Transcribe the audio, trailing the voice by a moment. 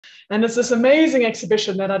And it's this amazing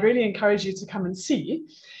exhibition that I'd really encourage you to come and see.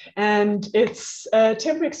 And it's a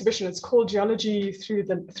temporary exhibition. It's called Geology through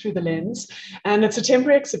the Lens. And it's a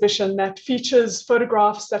temporary exhibition that features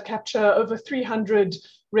photographs that capture over 300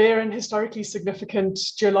 rare and historically significant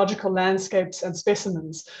geological landscapes and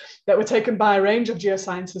specimens that were taken by a range of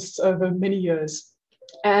geoscientists over many years.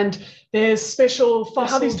 And there's special fossil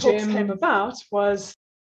how these talks came about was,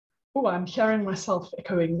 oh, I'm hearing myself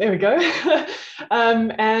echoing. There we go.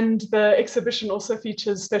 And the exhibition also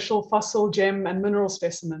features special fossil, gem, and mineral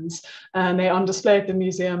specimens. And they're on display at the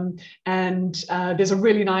museum. And there's a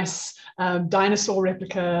really nice dinosaur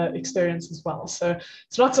replica experience as well. So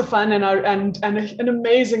it's lots of fun and an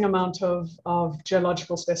amazing amount of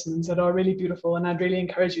geological specimens that are really beautiful. And I'd really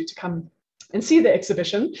encourage you to come and see the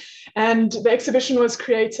exhibition. And the exhibition was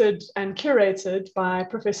created and curated by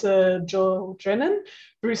Professor Joel Drennan,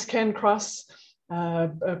 Bruce Cairncross,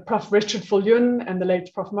 Prof. Richard Fullion, and the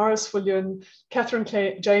late Prof. Morris Fullion, Catherine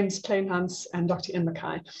James Kleinhans, and Dr. Ian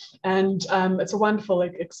Mackay. And it's a wonderful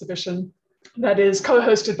exhibition that is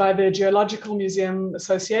co-hosted by the Geological Museum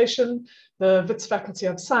Association, the Wits Faculty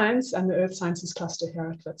of Science, and the Earth Sciences Cluster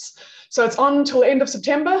here at Wits. So it's on until the end of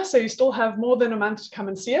September, so you still have more than a month to come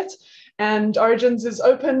and see it. And Origins is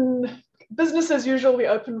open, business as usual. We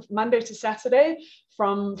open Monday to Saturday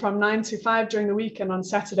from 9 to 5 during the week, and on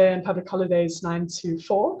Saturday and public holidays 9 to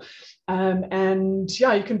 4. And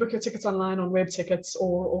yeah, you can book your tickets online on web tickets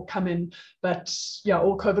or come in. But yeah,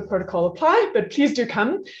 all COVID protocol apply, but please do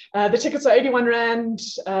come. The tickets are 81 Rand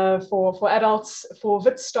for adults, for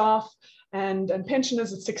Wits staff and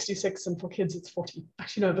pensioners it's 66, and for kids it's 40.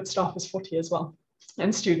 Actually, no, Wits staff is 40 as well,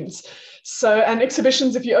 and students. So, and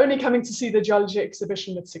exhibitions, if you're only coming to see the geology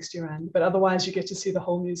exhibition, it's 60 Rand, but otherwise you get to see the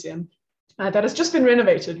whole museum. That has just been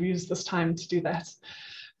renovated. We use this time to do that.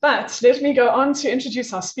 But let me go on to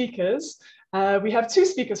introduce our speakers. We have two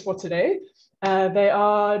speakers for today. They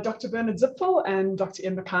are Dr. Bernard Zipfel and Dr.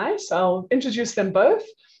 Ian Mackay. So I'll introduce them both.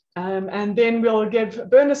 And then we'll give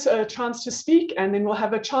Bernard a chance to speak, and then we'll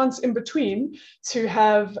have a chance in between to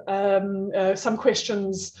have some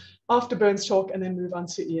questions after Bern's talk, and then move on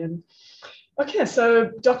to Ian. Okay,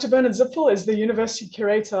 so Dr. Bernard Zipfel is the University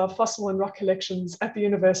Curator of Fossil and Rock Collections at the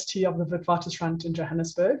University of the Witwatersrand in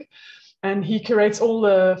Johannesburg. And he curates all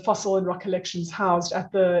the fossil and rock collections housed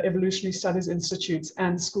at the Evolutionary Studies Institute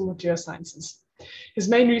and School of Geosciences. His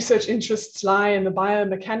main research interests lie in the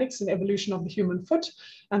biomechanics and evolution of the human foot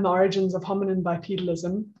and the origins of hominin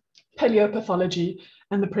bipedalism, paleopathology,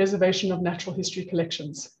 and the preservation of natural history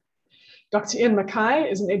collections. Dr. Ian Mackay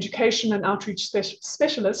is an education and outreach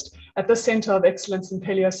specialist at the Center of Excellence in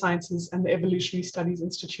Paleosciences and the Evolutionary Studies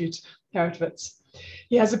Institute here at Wits.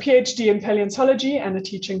 He has a PhD in paleontology and a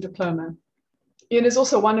teaching diploma. Ian is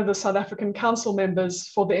also one of the South African Council members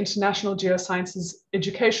for the International Geosciences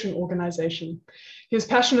Education Organization. He is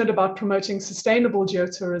passionate about promoting sustainable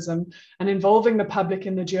geotourism and involving the public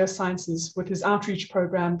in the geosciences with his outreach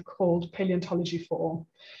program called Paleontology for All.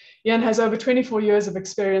 Ian has over 24 years of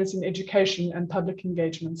experience in education and public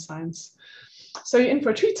engagement science. So you're in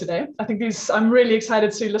for a treat today. I think I'm really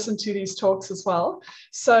excited to listen to these talks as well.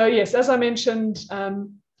 So yes, as I mentioned,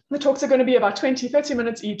 the talks are going to be about 20-30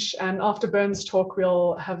 minutes each, and after Bern's talk,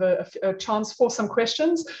 we'll have a chance for some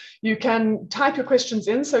questions. You can type your questions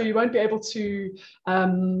in, so you won't be able to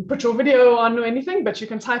put your video on or anything, but you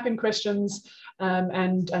can type in questions,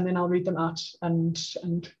 and then I'll read them out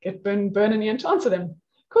and get Bern and Ian to answer them.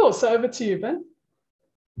 Cool, so over to you, Ben.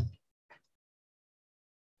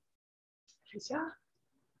 Yeah.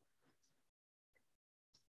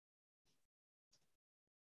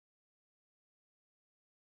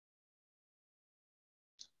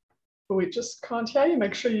 We just can't hear you.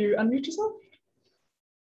 Make sure you unmute yourself.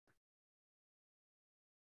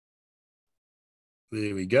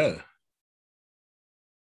 There we go.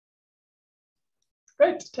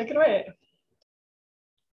 Great, take it away.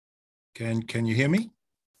 Can you hear me?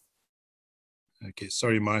 Okay,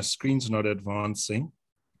 sorry, my screen's not advancing.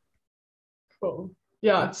 Cool.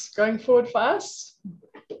 Yeah, it's going forward fast.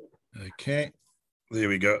 Okay, there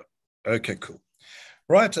we go. Okay, cool.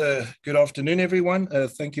 Right, good afternoon, everyone.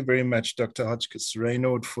 Thank you very much, Dr.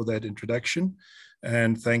 Hotchkiss-Reynolds, for that introduction.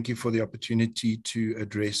 And thank you for the opportunity to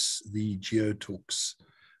address the Geotalks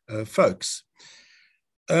folks.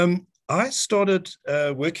 I started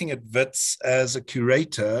working at Wits as a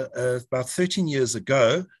curator about 13 years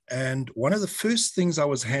ago. And one of the first things I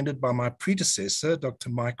was handed by my predecessor, Dr.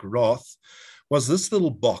 Mike Roth, was this little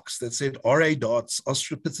box that said R.A. Darts,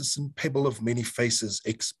 Australopithecine Pebble of Many Faces,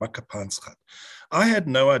 ex Bakapansgat. I had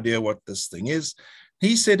no idea what this thing is.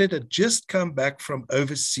 He said it had just come back from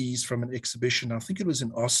overseas from an exhibition. I think it was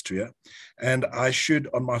in Austria. And I should,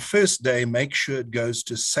 on my first day, make sure it goes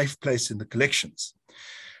to a safe place in the collections.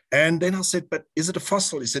 And then I said, but is it a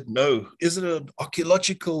fossil? He said, no. Is it an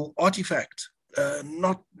archaeological artifact?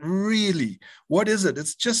 Not really. What is it?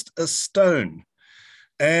 It's just a stone.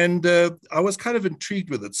 And I was kind of intrigued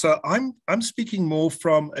with it. So I'm speaking more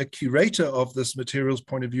from a curator of this materials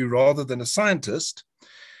point of view rather than a scientist.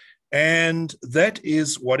 And that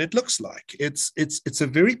is what it looks like. It's a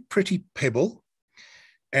very pretty pebble,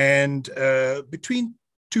 and between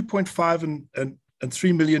 2.5 and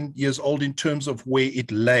 3 million years old in terms of where it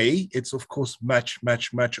lay. It's of course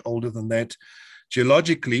much older than that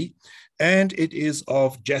geologically, and it is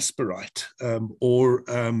of jasperite or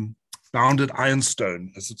bounded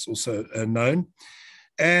ironstone, as it's also known.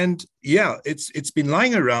 And yeah, it's been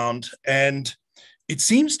lying around, and it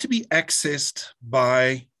seems to be accessed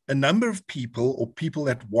by a number of people or people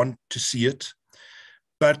that want to see it,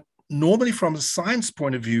 but normally from a science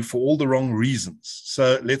point of view for all the wrong reasons.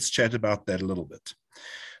 So let's chat about that a little bit.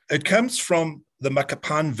 It comes from the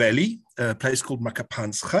Makapan Valley, a place called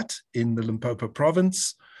Makapansgat in the Limpopo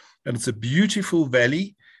province. And it's a beautiful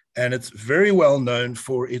valley, and it's very well known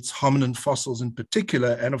for its hominin fossils in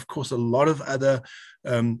particular, and of course a lot of other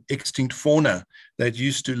extinct fauna that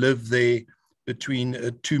used to live there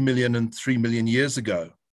between 2 million and 3 million years ago.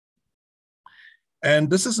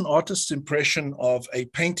 And this is an artist's impression of a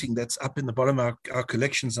painting that's up in the bottom of our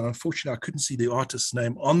collections. And unfortunately, I couldn't see the artist's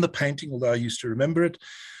name on the painting, although I used to remember it,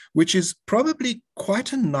 which is probably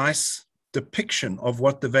quite a nice depiction of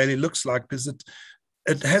what the valley looks like, because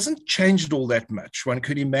it hasn't changed all that much. One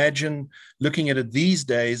could imagine looking at it these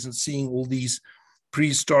days and seeing all these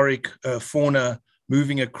prehistoric fauna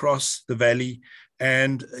moving across the valley.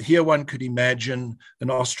 And here one could imagine an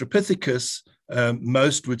Australopithecus,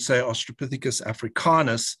 most would say Australopithecus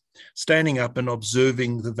africanus, standing up and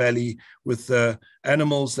observing the valley with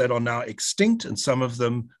animals that are now extinct, and some of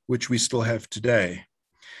them which we still have today.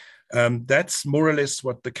 That's more or less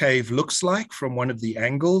what the cave looks like from one of the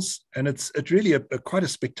angles, and it's really quite a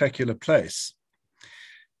spectacular place.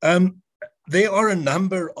 There are a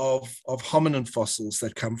number of hominin fossils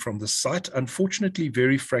that come from the site, unfortunately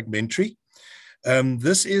very fragmentary.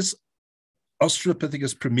 This is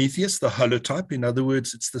Australopithecus prometheus, the holotype. In other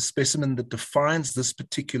words, it's the specimen that defines this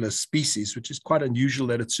particular species, which is quite unusual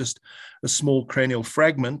that it's just a small cranial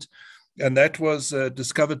fragment. And that was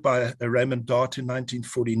discovered by Raymond Dart in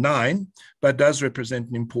 1949, but does represent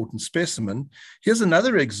an important specimen. Here's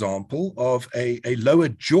another example of a lower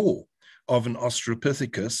jaw of an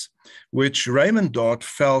Australopithecus, which Raymond Dart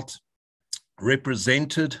felt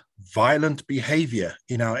represented violent behavior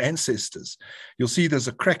in our ancestors. You'll see there's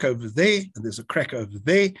a crack over there, and there's a crack over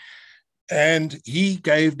there. And he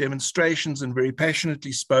gave demonstrations and very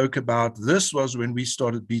passionately spoke about this was when we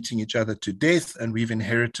started beating each other to death, and we've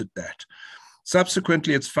inherited that.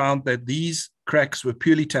 Subsequently, it's found that these cracks were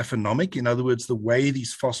purely taphonomic. In other words, the way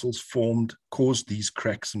these fossils formed caused these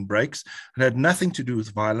cracks and breaks. It had nothing to do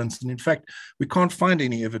with violence. And in fact, we can't find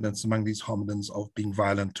any evidence among these hominins of being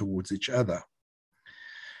violent towards each other.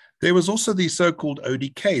 There was also the so-called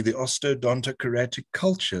ODK, the osteodontocheratic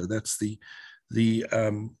culture. That's the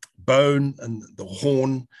bone and the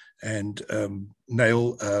horn and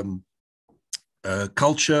nail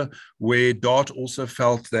culture, where Dart also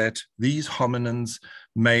felt that these hominins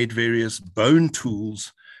made various bone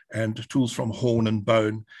tools and tools from horn and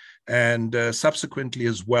bone. And subsequently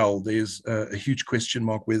as well, there's a huge question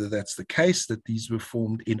mark whether that's the case, that these were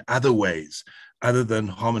formed in other ways other than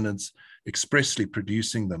hominids expressly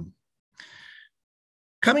producing them.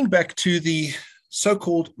 Coming back to the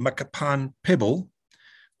so-called Makapan pebble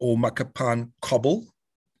or Makapan cobble,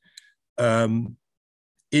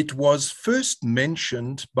 it was first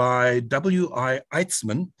mentioned by W.I.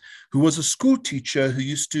 Eitzman, who was a school teacher who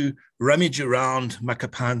used to rummage around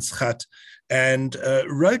Makapansgat and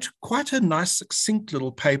wrote quite a nice, succinct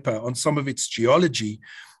little paper on some of its geology.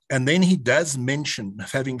 And then he does mention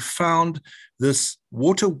having found this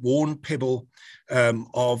water-worn pebble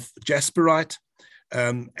of jasperite,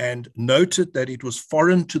 and noted that it was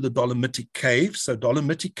foreign to the dolomitic caves. So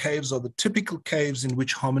dolomitic caves are the typical caves in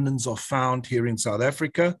which hominins are found here in South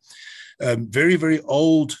Africa. Very, very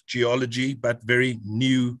old geology, but very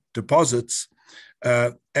new deposits.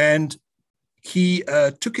 And he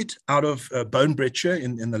took it out of bone breccia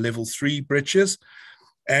in the level 3 breccias,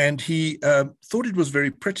 and he thought it was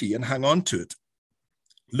very pretty and hung on to it.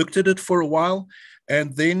 Looked at it for a while,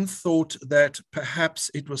 and then thought that perhaps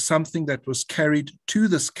it was something that was carried to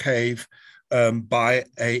this cave by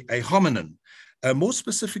a hominin. more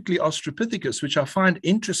specifically Australopithecus, which I find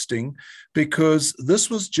interesting because this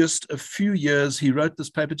was just a few years, he wrote this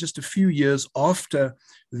paper just a few years after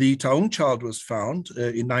the Taung child was found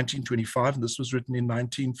in 1925, and this was written in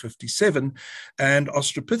 1957, and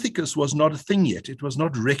Australopithecus was not a thing yet. It was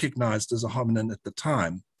not recognized as a hominin at the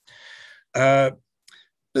time.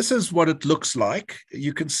 This is what it looks like.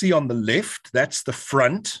 You can see on the left, that's the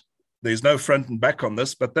front. There's no front and back on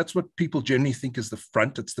this, but that's what people generally think is the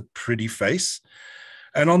front. It's the pretty face.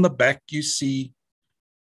 And on the back, you see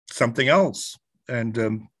something else. And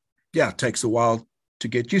yeah, it takes a while to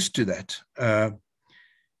get used to that.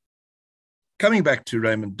 Coming back to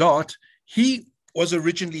Raymond Dart, he was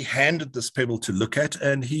originally handed this pebble to look at,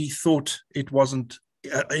 and he thought it wasn't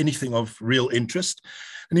anything of real interest,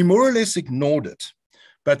 and he more or less ignored it.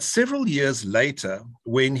 But several years later,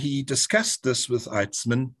 when he discussed this with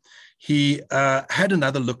Eitzmann, he had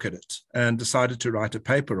another look at it and decided to write a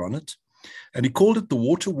paper on it. And he called it the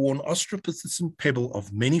water-worn Australopithecine pebble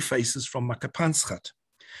of many faces from Makapanschat.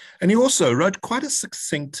 And he also wrote quite a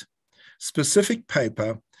succinct, specific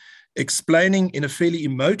paper explaining in a fairly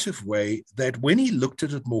emotive way that when he looked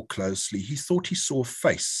at it more closely, he thought he saw a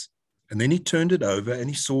face. And then he turned it over and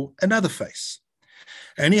he saw another face.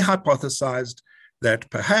 And he hypothesized that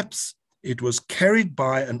perhaps it was carried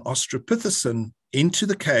by an Australopithecine into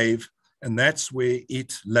the cave, and that's where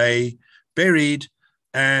it lay buried,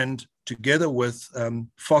 and together with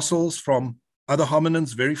fossils from other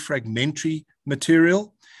hominins, very fragmentary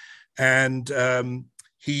material. And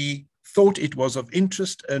he thought it was of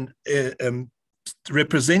interest and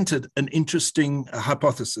represented an interesting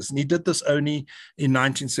hypothesis. And he did this only in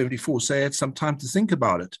 1974, so he had some time to think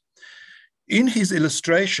about it. In his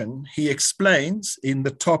illustration, he explains in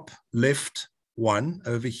the top left one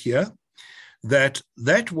over here that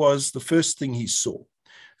that was the first thing he saw.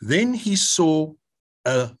 Then he saw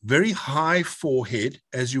a very high forehead,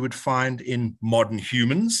 as you would find in modern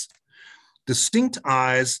humans, distinct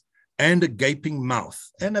eyes, and a gaping mouth,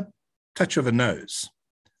 and a touch of a nose.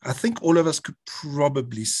 I think all of us could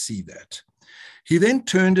probably see that. He then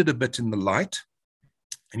turned it a bit in the light,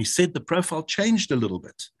 and he said the profile changed a little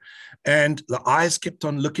bit, and the eyes kept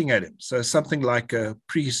on looking at him. So something like a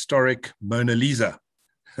prehistoric Mona Lisa.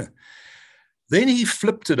 Then he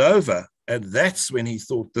flipped it over, and that's when he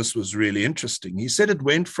thought this was really interesting. He said it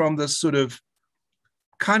went from this sort of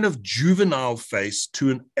kind of juvenile face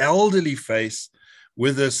to an elderly face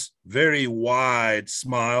with this very wide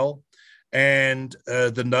smile, and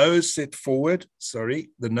the nose set forward,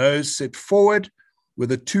 with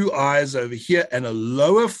the two eyes over here and a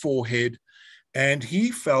lower forehead. And he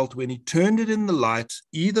felt when he turned it in the light,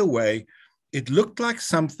 either way, it looked like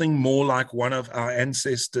something more like one of our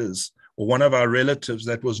ancestors or one of our relatives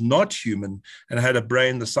that was not human and had a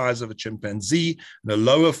brain the size of a chimpanzee and a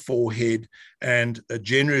lower forehead and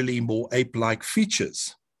generally more ape-like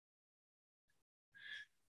features.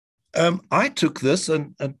 I took this,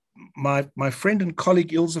 and my friend and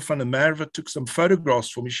colleague Ilse van der Merwe took some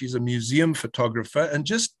photographs for me. She's a museum photographer, and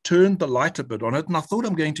just turned the light a bit on it. And I thought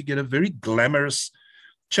I'm going to get a very glamorous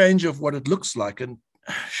change of what it looks like. And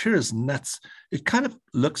sure as nuts, it kind of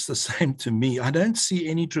looks the same to me. I don't see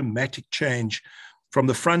any dramatic change from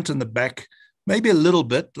the front and the back, maybe a little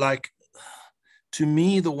bit. Like, to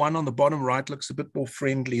me, the one on the bottom right looks a bit more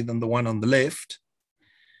friendly than the one on the left.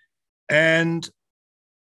 And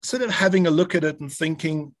sort of having a look at it and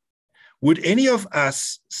thinking, would any of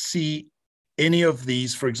us see any of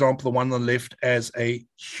these, for example, the one on the left as a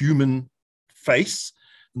human face,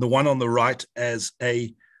 and the one on the right as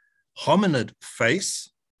a hominid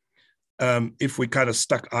face? If we kind of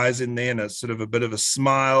stuck eyes in there and a sort of a bit of a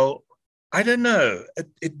smile, I don't know.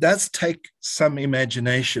 It does take some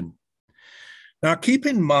imagination. Now, keep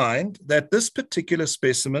in mind that this particular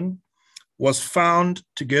specimen was found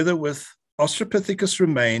together with Australopithecus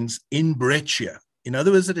remains in breccia. In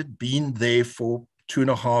other words, it had been there for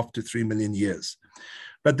 2.5 to 3 million years.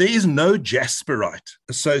 But there is no jasperite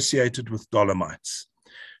associated with dolomites.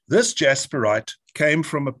 This jasperite came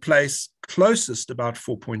from a place closest about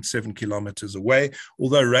 4.7 kilometers away,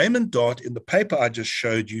 although Raymond Dart, in the paper I just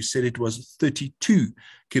showed you, said it was 32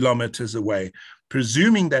 kilometers away,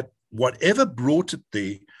 presuming that whatever brought it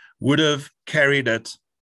there would have carried it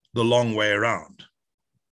the long way around.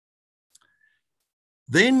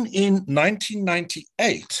 Then in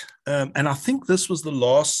 1998, and I think this was the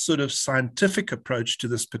last sort of scientific approach to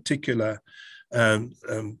this particular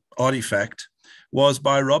artifact, was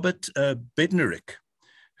by Robert Bednarik,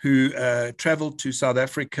 who traveled to South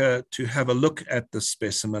Africa to have a look at the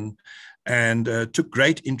specimen and took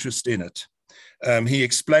great interest in it. He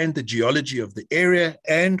explained the geology of the area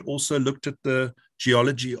and also looked at the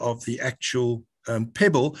geology of the actual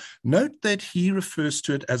pebble, note that he refers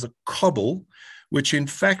to it as a cobble, which in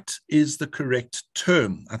fact is the correct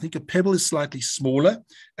term. I think a pebble is slightly smaller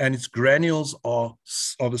and its granules are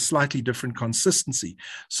of a slightly different consistency.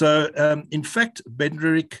 So in fact,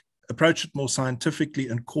 Bednarek approached it more scientifically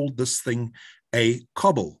and called this thing a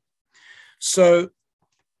cobble. So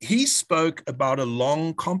he spoke about a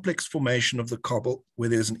long, complex formation of the cobble where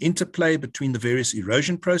there's an interplay between the various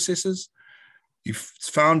erosion processes. It's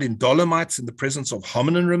found in dolomites in the presence of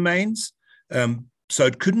hominin remains. So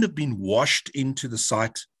it couldn't have been washed into the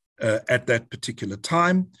site at that particular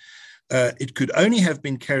time. It could only have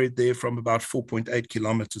been carried there from about 4.8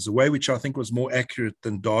 kilometers away, which I think was more accurate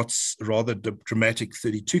than Dart's rather dramatic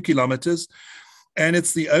 32 kilometers. And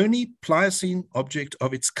it's the only Pliocene object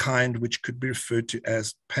of its kind which could be referred to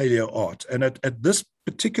as paleo art. And at this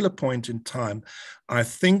particular point in time, I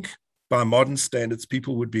think by modern standards,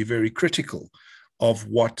 people would be very critical of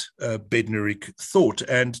what Bednarek thought.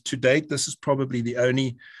 And to date, this is probably the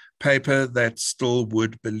only paper that still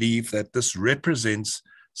would believe that this represents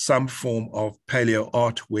some form of paleo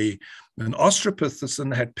art where an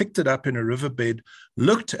Australopithecine had picked it up in a riverbed,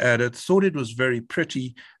 looked at it, thought it was very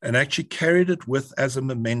pretty, and actually carried it with as a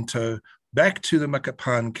memento back to the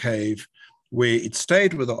Makapan cave, where it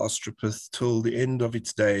stayed with the Australopith till the end of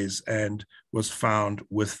its days and was found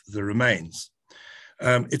with the remains.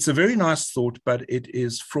 It's a very nice thought, but it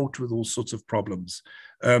is fraught with all sorts of problems.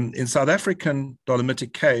 In South African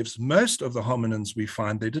dolomitic caves, most of the hominins we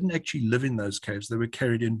find, they didn't actually live in those caves. They were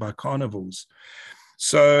carried in by carnivores.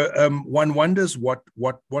 So one wonders what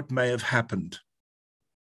may have happened.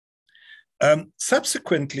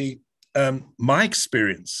 Subsequently, my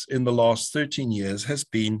experience in the last 13 years has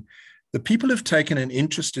been the people who've taken an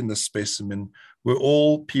interest in the specimen were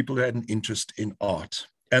all people who had an interest in art.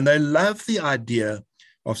 And they love the idea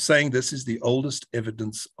of saying this is the oldest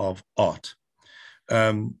evidence of art.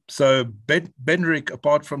 So Bednarek,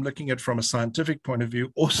 apart from looking at it from a scientific point of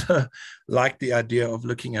view, also liked the idea of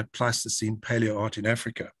looking at Pleistocene paleo art in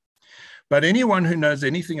Africa. But anyone who knows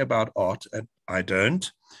anything about art, and I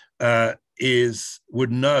don't,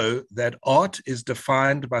 would know that art is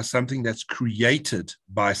defined by something that's created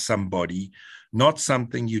by somebody, not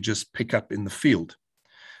something you just pick up in the field.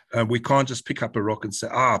 We can't just pick up a rock and say,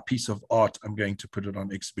 a piece of art, I'm going to put it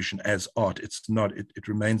on exhibition as art. It's not, it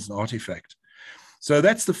remains an artifact. So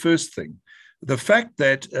that's the first thing. The fact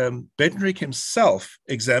that Bednarek himself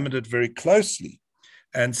examined it very closely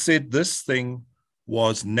and said this thing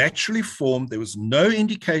was naturally formed. There was no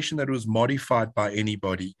indication that it was modified by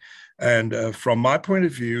anybody. And from my point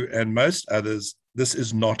of view and most others, this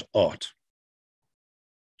is not art.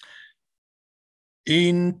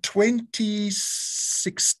 In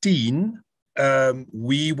 2016,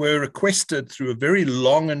 we were requested through a very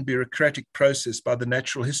long and bureaucratic process by the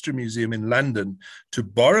Natural History Museum in London to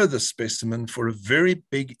borrow the specimen for a very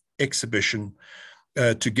big exhibition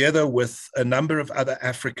together with a number of other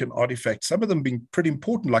African artifacts, some of them being pretty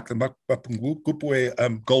important, like the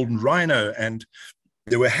Mapungubwe golden rhino, and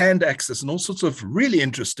there were hand axes and all sorts of really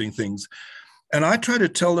interesting things. And I tried to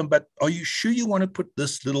tell them, but are you sure you want to put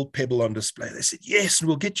this little pebble on display? They said, yes, and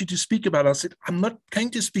we'll get you to speak about it. I said, I'm not going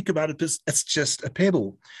to speak about it because it's just a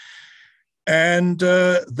pebble. And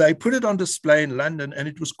they put it on display in London, and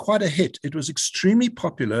it was quite a hit. It was extremely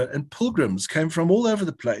popular, and pilgrims came from all over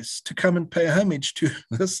the place to come and pay homage to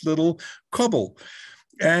this little cobble.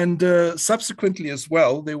 And subsequently as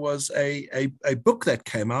well, there was a book that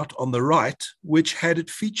came out on the right, which had it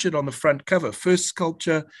featured on the front cover, First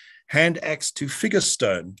Sculpture, Hand Axe to Figure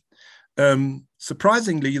Stone.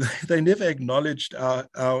 Surprisingly, they never acknowledged our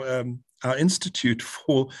institute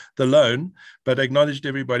for the loan, but acknowledged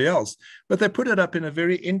everybody else. But they put it up in a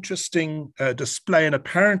very interesting display, and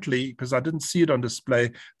apparently, because I didn't see it on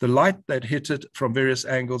display, the light that hit it from various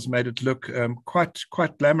angles made it look quite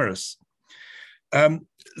glamorous.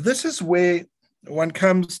 This is where one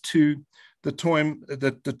comes to the term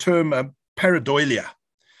pareidolia.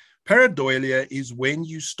 Pareidolia is when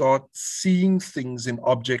you start seeing things in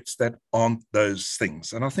objects that aren't those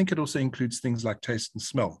things. And I think it also includes things like taste and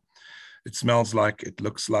smell. It smells like, it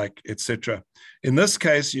looks like, etc. In this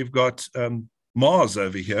case, you've got Mars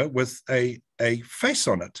over here with a face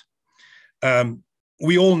on it.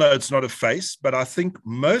 We all know it's not a face, but I think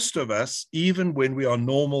most of us, even when we are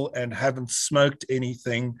normal and haven't smoked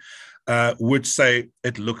anything, would say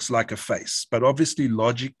it looks like a face. But obviously,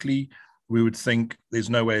 logically, we would think there's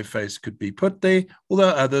no way a face could be put there,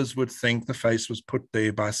 although others would think the face was put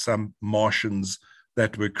there by some Martians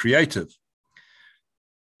that were creative.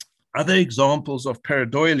 Other examples of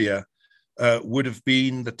pareidolia would have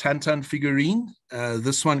been the Tantan figurine.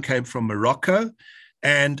 This one came from Morocco,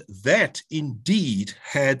 And that indeed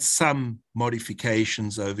had some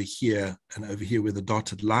modifications over here and over here where the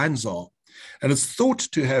dotted lines are. And it's thought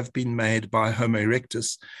to have been made by Homo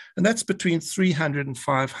erectus, and that's between 300 and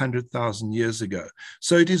 500,000 years ago.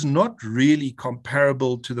 So it is not really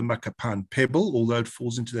comparable to the Makapan pebble, although it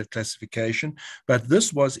falls into that classification, but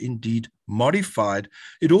this was indeed modified.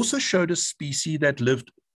 It also showed a species that lived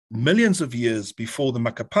millions of years before the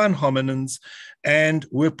Makapan hominins and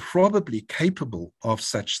were probably capable of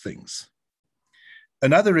such things.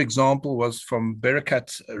 Another example was from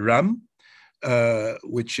Berakat Ram,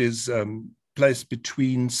 which is placed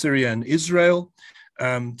between Syria and Israel.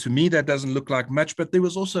 To me, that doesn't look like much, but there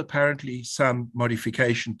was also apparently some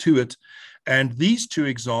modification to it. And these two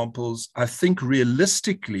examples, I think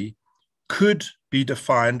realistically, could be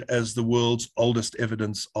defined as the world's oldest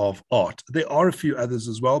evidence of art. There are a few others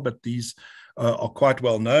as well, but these are quite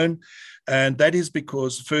well known. And that is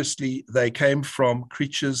because, firstly, they came from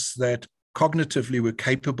creatures that cognitively were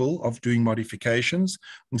capable of doing modifications.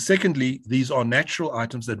 And secondly, these are natural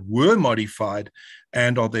items that were modified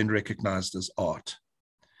and are then recognized as art.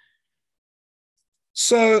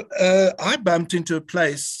 So I bumped into a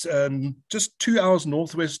place just 2 hours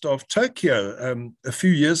northwest of Tokyo a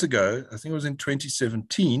few years ago. I think it was in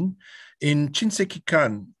 2017 in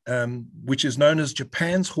Shinsekikan, which is known as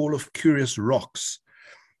Japan's Hall of Curious Rocks.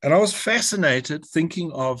 And I was fascinated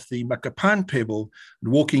thinking of the Makapan pebble,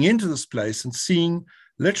 walking into this place and seeing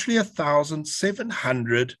literally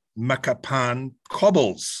 1,700 Makapan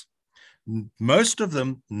cobbles, most of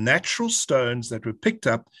them natural stones that were picked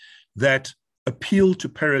up that appeal to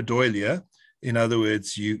pareidolia. In other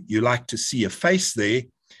words, you like to see a face there,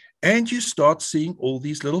 and you start seeing all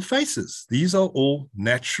these little faces. These are all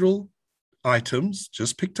natural items,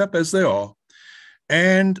 just picked up as they are.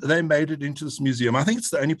 And they made it into this museum. I think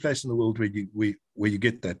it's the only place in the world where you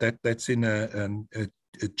get that. That's in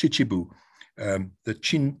Chichibu, the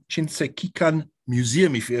Shinsekikan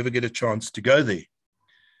Museum, if you ever get a chance to go there.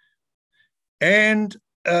 And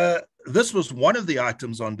this was one of the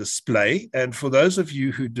items on display. And for those of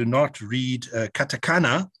you who do not read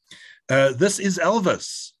katakana, this is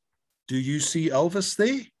Elvis. Do you see Elvis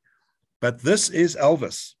there? But this is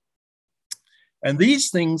Elvis. And these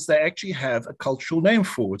things, they actually have a cultural name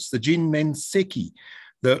for. It's the Jinmenseki,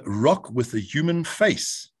 the rock with the human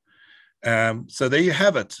face. So there you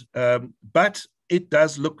have it. But it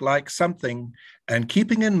does look like something. And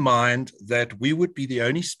keeping in mind that we would be the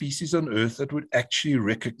only species on Earth that would actually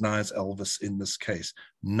recognize Elvis in this case.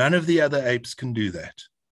 None of the other apes can do that.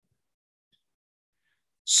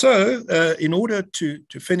 So in order to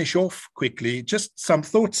finish off quickly, just some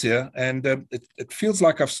thoughts here. And it feels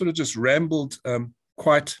like I've sort of just rambled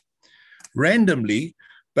quite randomly,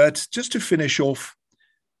 but just to finish off,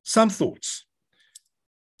 some thoughts.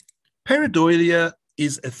 Pareidolia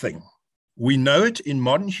is a thing. We know it in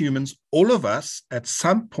modern humans. All of us at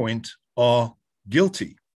some point are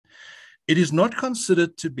guilty. It is not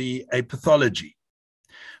considered to be a pathology,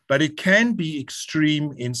 but it can be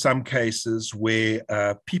extreme in some cases where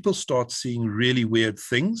people start seeing really weird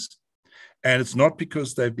things. And it's not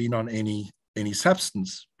because they've been on any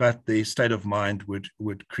substance, but their state of mind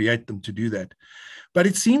would create them to do that. But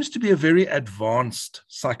it seems to be a very advanced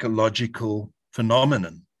psychological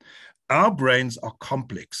phenomenon. Our brains are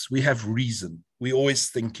complex. We have reason. We're always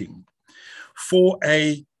thinking. For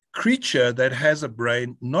a creature that has a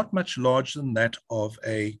brain not much larger than that of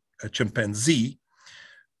a chimpanzee,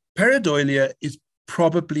 pareidolia is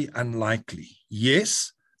probably unlikely.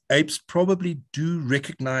 Yes, apes probably do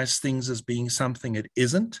recognize things as being something it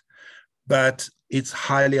isn't, but it's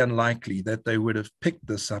highly unlikely that they would have picked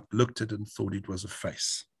this up, looked at it, and thought it was a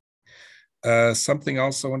face. Something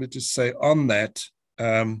else I wanted to say on that.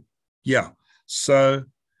 So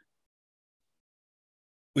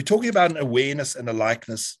we're talking about an awareness and a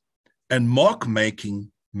likeness, and mark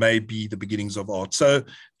making may be the beginnings of art. So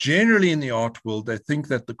generally in the art world, they think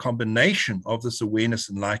that the combination of this awareness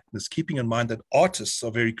and likeness, keeping in mind that artists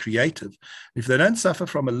are very creative, if they don't suffer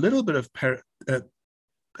from a little bit of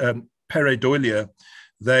pareidolia,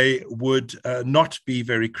 they would not be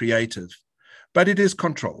very creative. But it is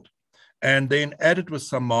controlled. And then added with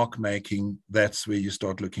some mark making, that's where you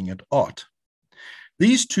start looking at art.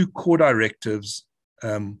 These two core directives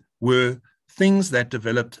were things that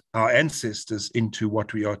developed our ancestors into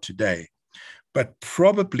what we are today. But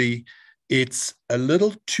probably it's a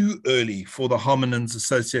little too early for the hominins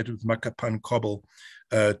associated with Makapan cobble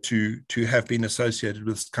to have been associated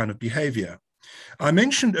with this kind of behavior. I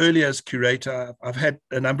mentioned earlier as curator, I've had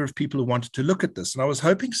a number of people who wanted to look at this, and I was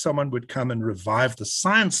hoping someone would come and revive the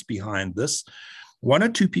science behind this. One or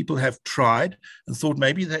two people have tried and thought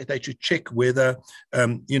maybe they should check whether,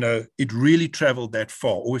 it really traveled that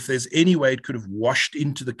far, or if there's any way it could have washed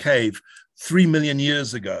into the cave 3 million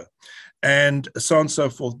years ago, and so on and so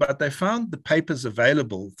forth. But they found the papers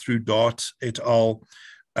available through Dart et al.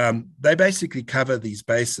 They basically cover these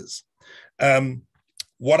bases.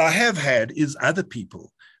 What I have had is other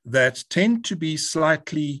people that tend to be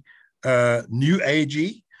slightly new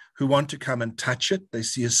agey, who want to come and touch it. They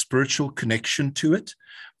see a spiritual connection to it.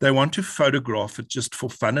 They want to photograph it just for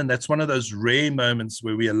fun. And that's one of those rare moments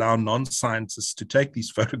where we allow non-scientists to take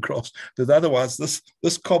these photographs, because otherwise this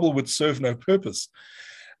cobble would serve no purpose.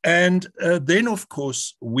 And then, of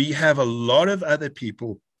course, we have a lot of other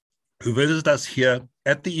people who visit us here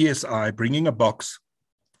at the ESI, bringing a box,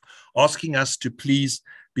 asking us to please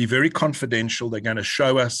be very confidential. They're going to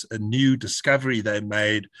show us a new discovery they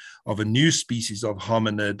made of a new species of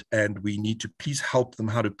hominid, and we need to please help them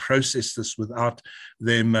how to process this without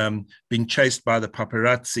them being chased by the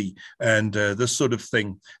paparazzi and this sort of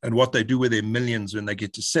thing, and what they do with their millions when they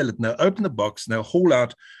get to sell it. And they'll open the box and they'll haul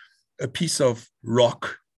out a piece of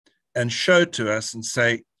rock and show it to us and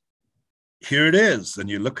say, here it is. And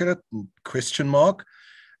you look at it and question mark,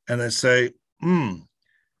 and they say,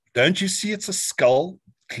 don't you see it's a skull?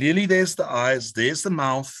 Clearly there's the eyes, there's the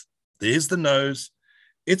mouth, there's the nose.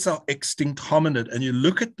 It's an extinct hominid. And you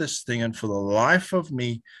look at this thing, and for the life of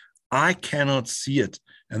me, I cannot see it.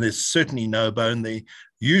 And there's certainly no bone there.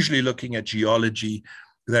 Usually looking at geology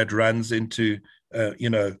that runs into,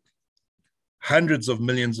 hundreds of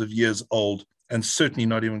millions of years old, and certainly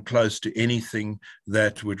not even close to anything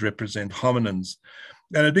that would represent hominins.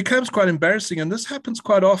 And it becomes quite embarrassing, and this happens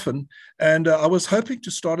quite often. And I was hoping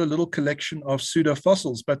to start a little collection of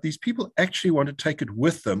pseudo-fossils, but these people actually want to take it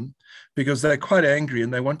with them because they're quite angry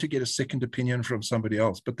and they want to get a second opinion from somebody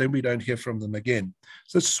else, but then we don't hear from them again.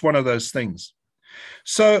 So it's just one of those things.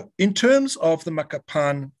 So in terms of the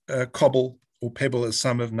Makapan cobble, or pebble as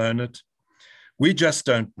some have known it, we just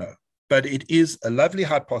don't know. But it is a lovely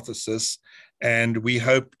hypothesis, and we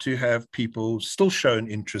hope to have people still show an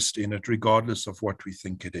interest in it, regardless of what we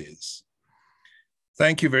think it is.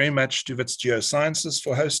 Thank you very much to Wits Geosciences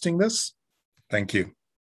for hosting this. Thank you.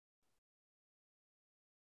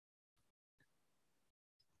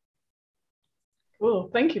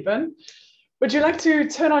 Cool, thank you, Ben. Would you like to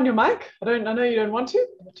turn on your mic? I know you don't want to,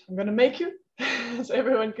 but I'm going to make you so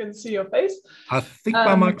everyone can see your face. I think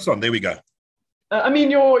my mic's on. There we go. I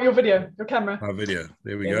mean your video, your camera. Our video.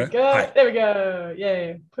 There we go. Hi. There we go.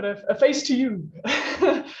 Yeah, put a face to you.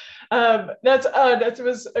 That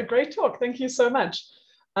was a great talk. Thank you so much.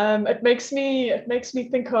 It makes me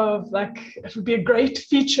think of, like, it would be a great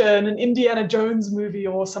feature in an Indiana Jones movie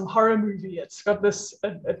or some horror movie. It's got this.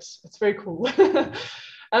 It's very cool.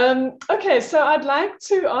 Okay, so I'd like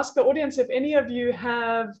to ask the audience if any of you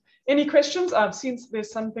have any questions. I've seen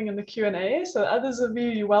there's something in the Q&A. So others of you,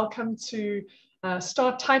 you're welcome to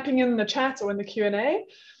start typing in the chat or in the Q&A.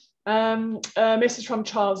 A message from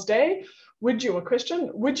Charles Day. Would you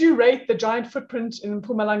rate the giant footprint in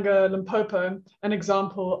Mpumalanga, Limpopo, an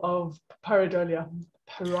example of pareidolia?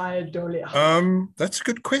 That's a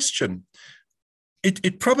good question.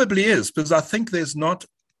 It probably is, because I think there's not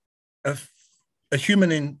a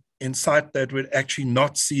human in sight that would actually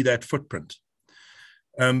not see that footprint.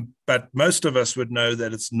 But most of us would know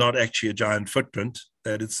that it's not actually a giant footprint,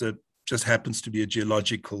 that it's just happens to be a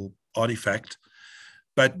geological artifact.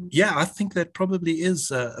 But yeah, I think that probably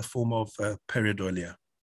is a form of pareidolia.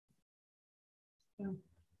 Yeah.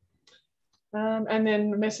 And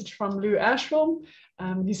then a message from Lou Ashwell.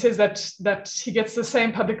 He says that he gets the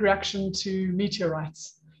same public reaction to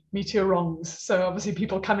meteorites, meteorongs. So obviously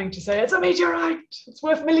people coming to say, it's a meteorite, it's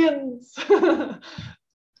worth millions. Cool.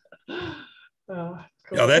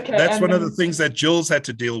 Yeah, that's one of the things that Jules had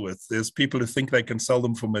to deal with. There's people who think they can sell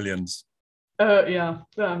them for millions. Yeah,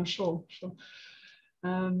 I'm sure.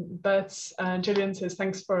 But Gillian says,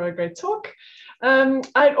 thanks for a great talk. I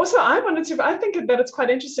think that it's quite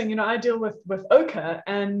interesting. You know, I deal with ochre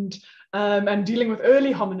and dealing with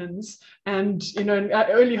early hominins and,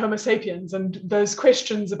 early Homo sapiens, and those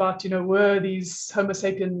questions about, were these Homo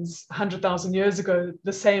sapiens 100,000 years ago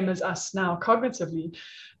the same as us now cognitively?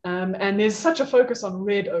 And there's such a focus on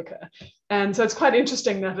red ochre. And so it's quite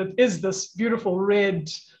interesting that it is this beautiful red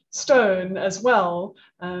stone as well,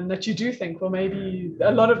 that you do think, well, maybe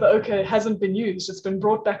a lot of the ochre hasn't been used. It's been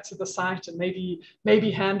brought back to the site and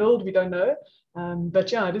maybe handled, we don't know.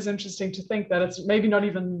 But yeah, it is interesting to think that it's maybe not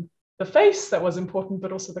even the face that was important,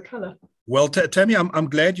 but also the color. Well, Tammy, I'm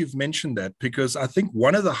glad you've mentioned that, because I think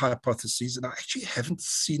one of the hypotheses, and I actually haven't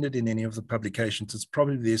seen it in any of the publications, it's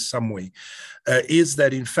probably there somewhere, is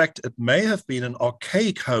that in fact it may have been an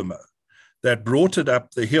archaic Homo that brought it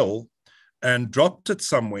up the hill and dropped it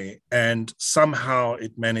somewhere, and somehow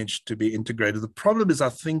it managed to be integrated. The problem is, I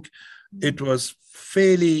think it was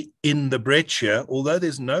fairly in the breccia, although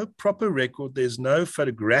there's no proper record, there's no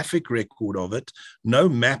photographic record of it, no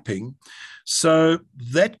mapping. So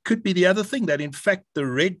that could be the other thing, that in fact the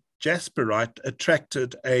red jasperite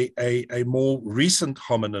attracted a more recent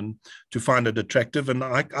hominin to find it attractive, and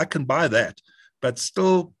I can buy that, but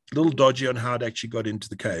still a little dodgy on how it actually got into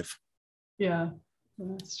the cave. Yeah,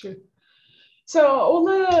 that's true. So all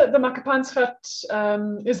the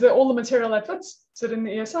Makapansgat, is there all the material that fits? Is it in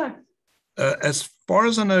the ESI? As far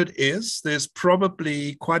as I know, it is. There's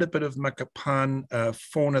probably quite a bit of Makapan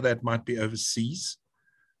fauna that might be overseas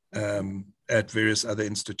at various other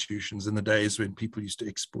institutions in the days when people used to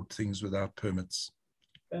export things without permits.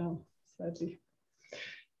 Yeah, sadly.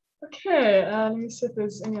 Okay, let me see if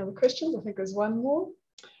there's any other questions. I think there's one more.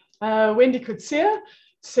 Wendy Kutsia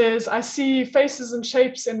says, I see faces and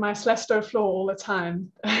shapes in my slasto floor all the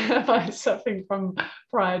time. Am I suffering from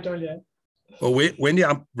pareidolia? Well, Wendy,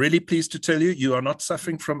 I'm really pleased to tell you, you are not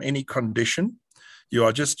suffering from any condition. You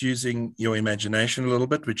are just using your imagination a little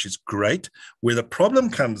bit, which is great. Where the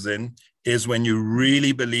problem comes in is when you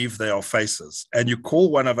really believe they are faces and you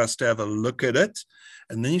call one of us to have a look at it.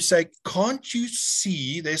 And then you say, can't you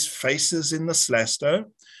see there's faces in the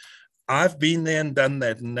slasto? I've been there and done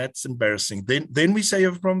that, and that's embarrassing. Then we say you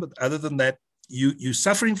have a problem, but other than that, you're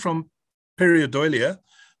suffering from pareidolia,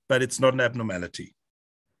 but it's not an abnormality.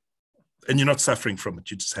 And you're not suffering from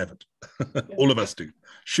it, you just have it. Yeah. All of us do,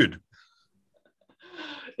 should.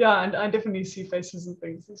 Yeah, and I definitely see faces and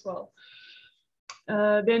things as well.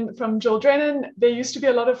 Then from Joel Drennan, there used to be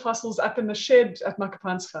a lot of fossils up in the shed at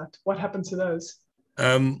Makapansgat. What happened to those?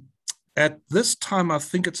 At this time, I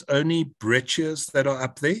think it's only breccias that are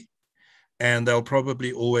up there, and they'll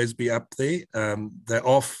probably always be up there. They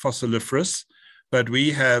are fossiliferous, but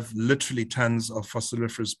we have literally tons of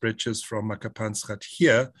fossiliferous breccias from Makapansgat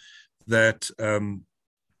here that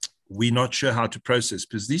we're not sure how to process,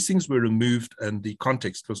 because these things were removed and the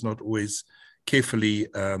context was not always carefully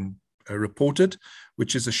reported,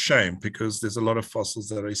 which is a shame, because there's a lot of fossils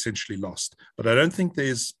that are essentially lost. But I don't think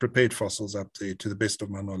there's prepared fossils up there, to the best of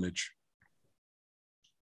my knowledge.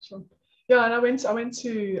 Sure. Yeah, and I went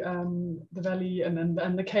to the valley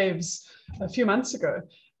and the caves a few months ago,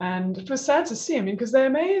 and it was sad to see. I mean, because they're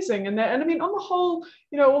amazing, and I mean, on the whole,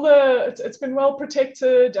 you know, it's been well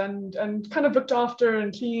protected and kind of looked after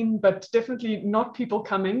and clean, but definitely not people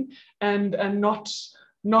coming, and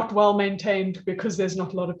not well maintained, because there's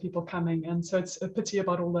not a lot of people coming, and so it's a pity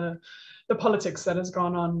about all the politics that has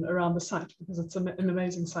gone on around the site, because it's an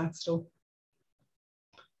amazing site still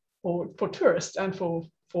for tourists and for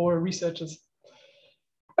researchers.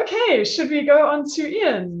 Okay, should we go on to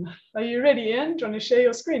Ian? Are you ready, Ian? Do you want to share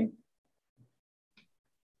your screen?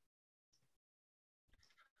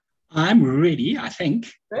 I'm ready, I think.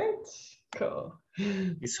 Great, cool.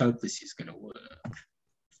 Let's hope this is going to work.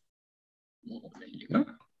 Oh, there you go.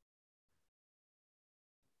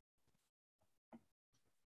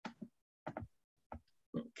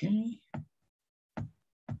 Okay.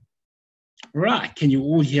 Right, can you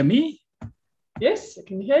all hear me? Yes, I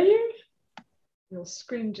can hear you. Your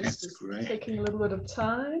screen just is taking a little bit of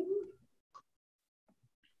time.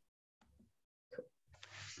 Cool.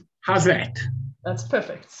 How's that? That's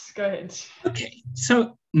perfect. Go ahead. Okay,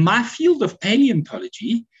 so my field of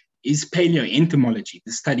paleontology is paleoentomology,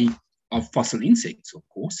 the study of fossil insects, of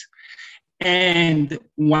course. And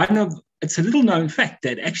it's a little known fact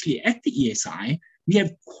that actually at the ESI, we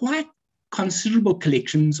have quite considerable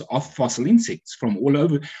collections of fossil insects from all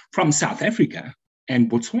over, from South Africa and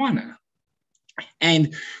Botswana.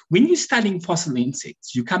 And when you're studying fossil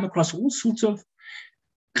insects, you come across all sorts of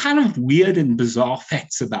kind of weird and bizarre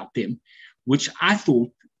facts about them, which I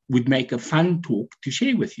thought would make a fun talk to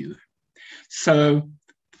share with you. So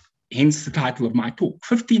hence the title of my talk,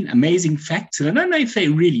 15 amazing facts, and I don't know if they're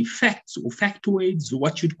really facts or factoids or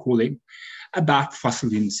what you'd call them, about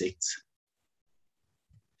fossil insects.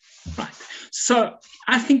 Right. So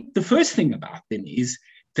I think the first thing about them is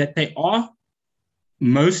that they are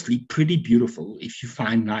mostly pretty beautiful if you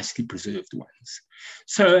find nicely preserved ones.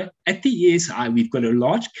 So at the ESI, we've got a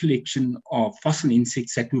large collection of fossil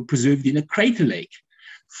insects that were preserved in a crater lake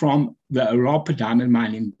from the Arapa diamond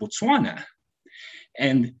mine in Botswana.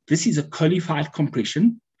 And this is a colified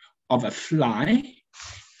compression of a fly.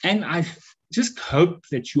 And I just hope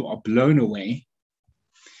that you are blown away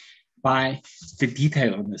by the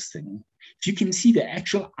detail on this thing. You can see the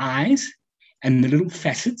actual eyes and the little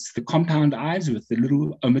facets, the compound eyes with the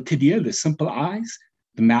little ommatidia, the simple eyes,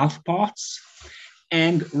 the mouth parts.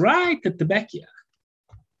 And right at the back here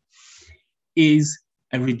is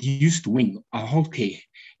a reduced wing, a holte.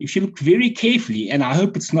 If you look very carefully, and I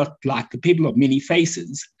hope it's not like a pebble of many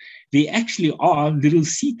faces, there actually are little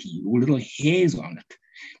setae or little hairs on it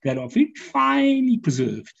that are very finely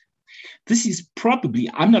preserved. This is probably,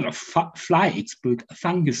 I'm not a fly expert, a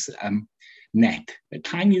fungus gnat, a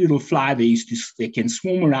tiny little fly they can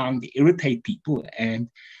swarm around, irritate people, and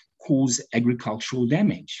cause agricultural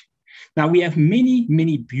damage. Now, we have many,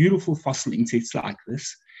 many beautiful fossil insects like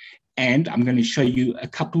this, and I'm going to show you a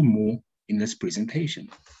couple more in this presentation.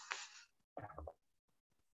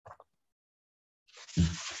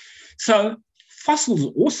 So fossils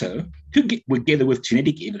also, together with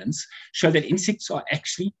genetic evidence, show that insects are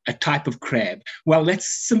actually a type of crab. Well,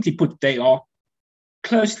 let's simply put, they are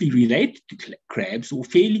closely related to crabs or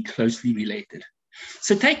fairly closely related.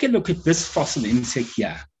 So take a look at this fossil insect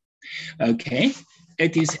here. Okay,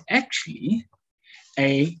 it is actually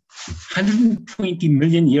a 120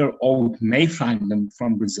 million year old mayfly nymph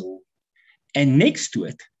from Brazil. And next to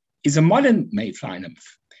it is a modern mayfly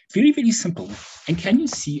nymph. Very, very simple. And can you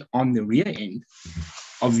see on the rear end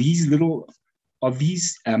of these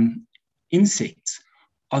insects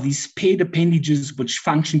are these paired appendages which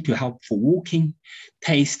function to help for walking,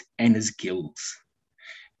 taste, and as gills.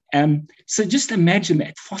 So just imagine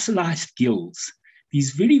that, fossilized gills,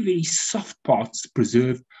 these very, very soft parts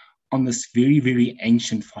preserved on this very, very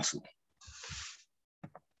ancient fossil.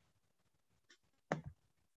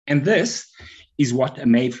 And this is what a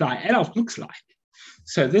mayfly adult looks like.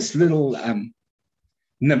 So this little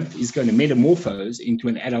nymph is going to metamorphose into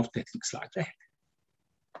an adult that looks like that.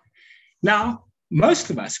 Now, most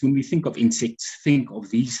of us, when we think of insects, think of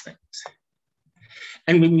these things.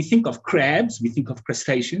 And when we think of crabs, we think of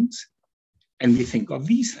crustaceans, and we think of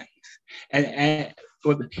these things.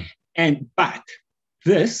 But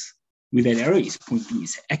this, where that arrow is pointing,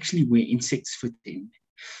 is actually where insects fit in.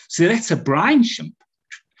 So that's a brine shrimp,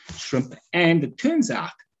 and it turns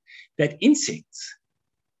out that insects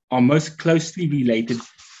are most closely related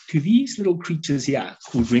to these little creatures here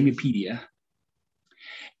called Remipedia.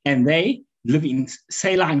 And they live in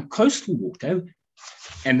saline coastal water,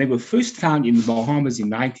 and they were first found in the Bahamas in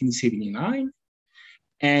 1979.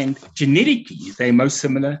 And genetically, they're most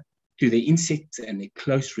similar to the insects and their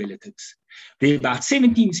close relatives. There are about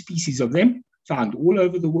 17 species of them found all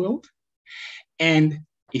over the world. And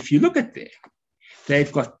if you look at them,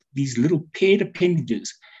 they've got these little paired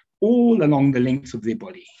appendages all along the length of their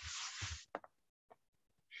body.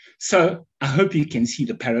 So I hope you can see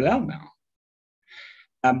the parallel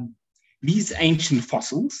now. These ancient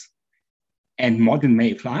fossils and modern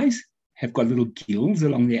mayflies have got little gills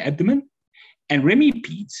along their abdomen, and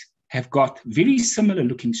remipedes have got very similar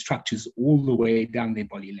looking structures all the way down their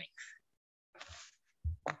body length.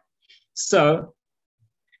 So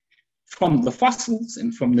from the fossils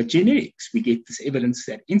and from the genetics, we get this evidence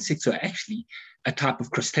that insects are actually a type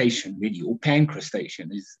of crustacean, really, or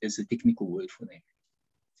pancrustacean is a technical word for them.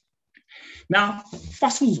 Now,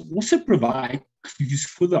 fossils also provide clues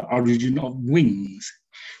for the origin of wings.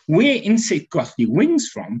 Where insects got their wings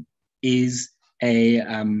from is a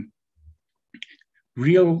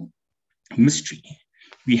real mystery.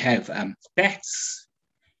 We have bats,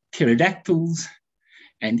 pterodactyls,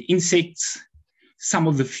 and insects, some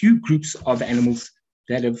of the few groups of animals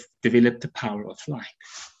that have developed the power of flight.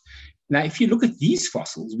 Now, if you look at these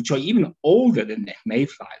fossils, which are even older than that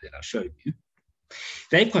mayfly that I showed you,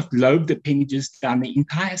 they've got lobed appendages down the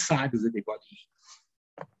entire side of their body.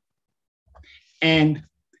 And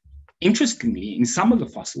interestingly, in some of the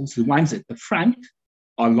fossils, the ones at the front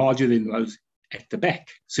are larger than those at the back.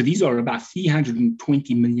 So these are about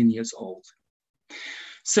 320 million years old.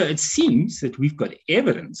 So it seems that we've got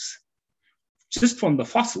evidence just from the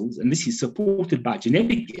fossils, and this is supported by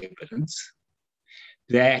genetic evidence,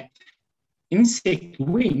 that insect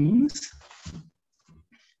wings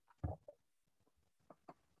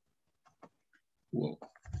whoa.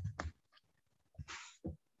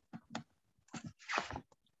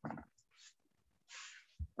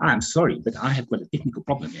 I'm sorry, but I have got a technical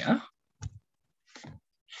problem here.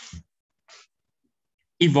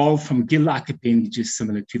 Evolved from gill-like appendages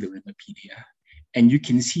similar to the Remipedia. And you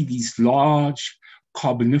can see these large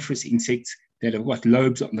carboniferous insects that have got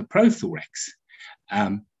lobes on the prothorax,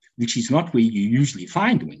 which is not where you usually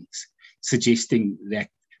find wings, suggesting that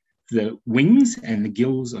the wings and the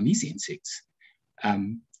gills on these insects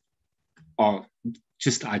are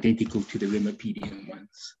just identical to the Remipedian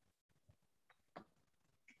ones.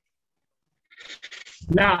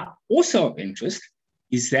 Now, also of interest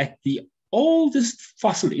is that the oldest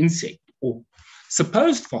fossil insect, or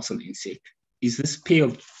supposed fossil insect, is this pair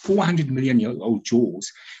of 400 million year old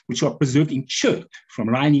jaws, which are preserved in Chirk from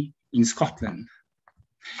Rhynie in Scotland.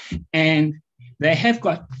 And they have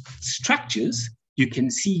got structures. You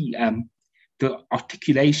can see the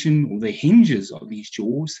articulation or the hinges of these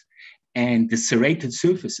jaws and the serrated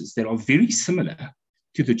surfaces that are very similar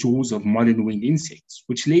to the jaws of modern winged insects,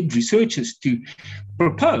 which led researchers to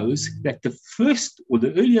propose that the first or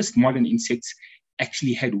the earliest modern insects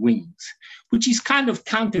actually had wings, which is kind of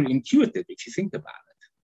counterintuitive if you think about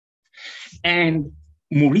it. And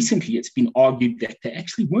more recently, it's been argued that they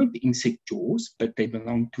actually weren't insect jaws, but they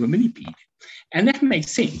belonged to a millipede. And that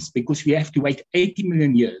makes sense because we have to wait 80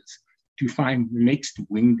 million years to find the next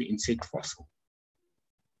winged insect fossil.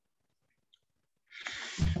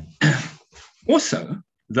 Also,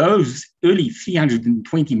 those early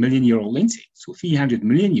 320 million year old insects or 300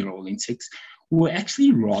 million year old insects were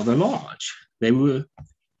actually rather large. They were,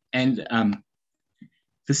 and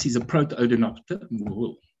this is a Proto-Odontopter.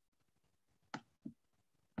 Whoa.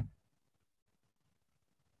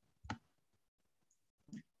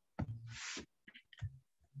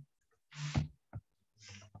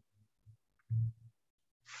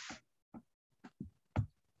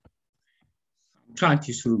 Trying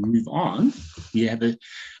to sort of move on. We have a,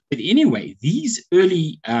 but anyway, these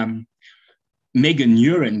early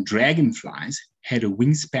meganeuron dragonflies had a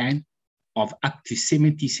wingspan of up to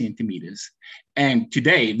 70 centimeters. And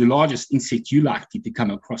today, the largest insect you're likely to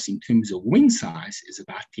come across in terms of wing size is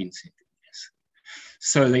about 10 centimeters.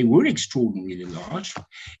 So they were extraordinarily large.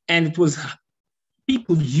 And it was,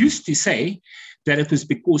 people used to say that it was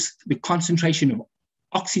because the concentration of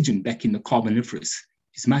oxygen back in the Carboniferous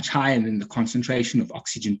is much higher than the concentration of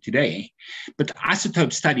oxygen today. But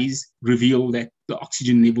isotope studies reveal that the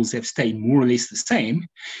oxygen levels have stayed more or less the same.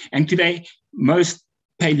 And today, most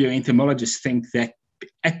paleoentomologists think that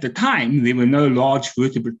at the time, there were no large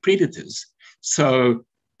vertebrate predators. So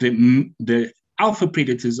the alpha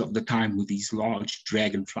predators of the time were these large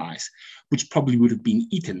dragonflies, which probably would have been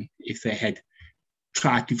eaten if they had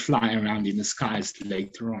tried to fly around in the skies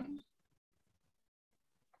later on.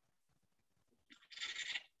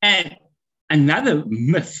 And another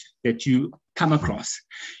myth that you come across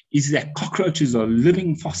is that cockroaches are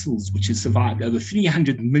living fossils which have survived over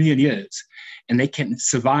 300 million years and they can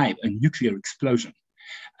survive a nuclear explosion.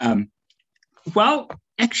 Well,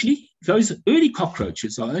 actually, those early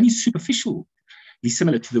cockroaches are only superficially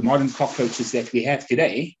similar to the modern cockroaches that we have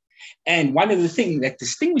today. And one of the things that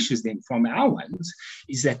distinguishes them from our ones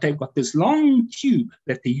is that they've got this long tube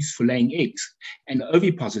that they use for laying eggs, an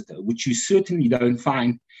ovipositor, which you certainly don't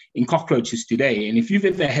find in cockroaches today. And if you've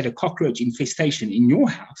ever had a cockroach infestation in your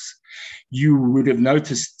house, you would have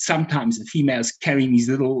noticed sometimes the females carrying these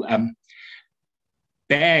little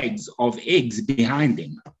bags of eggs behind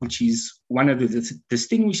them, which is one of the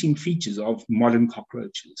distinguishing features of modern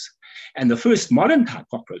cockroaches. And the first modern type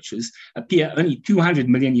cockroaches appear only 200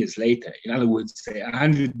 million years later. In other words, they're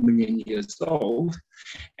 100 million years old,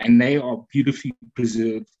 and they are beautifully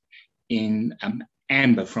preserved in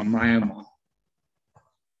amber from Myanmar.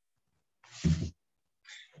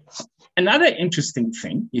 Another interesting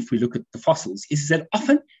thing, if we look at the fossils, is that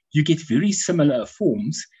often you get very similar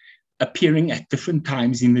forms appearing at different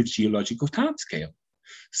times in the geological timescale.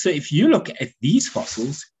 So if you look at these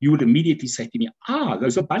fossils, you would immediately say to me,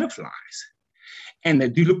 those are butterflies. And they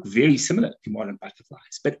do look very similar to modern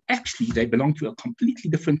butterflies, but actually they belong to a completely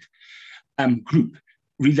different group.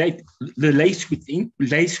 The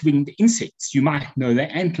lace-winged insects, you might know the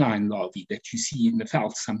antlion larvae that you see in the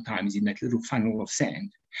veld sometimes in that little funnel of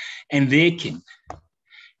sand, and their kin.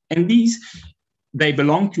 And these, they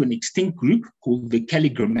belong to an extinct group called the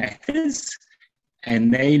Calligrammatas,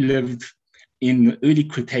 and they lived in the early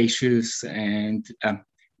Cretaceous and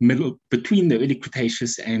between the early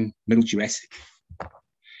Cretaceous and Middle Jurassic.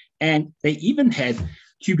 And they even had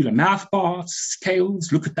tubular mouthparts,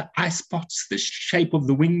 scales. Look at the eye spots, the shape of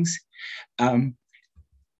the wings,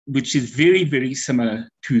 which is very, very similar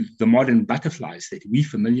to the modern butterflies that we're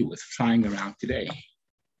familiar with flying around today.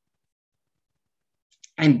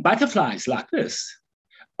 And butterflies like this,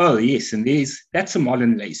 oh yes, and that's a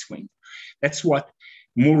modern lacewing. That's what,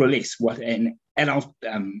 more or less, what an adult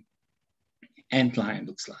antlion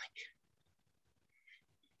looks like.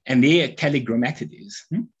 And they're calligrammatids,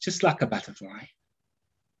 just like a butterfly.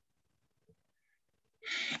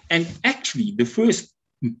 And actually, the first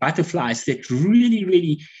butterflies that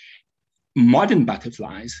really modern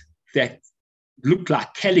butterflies that look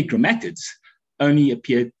like calligrammatids only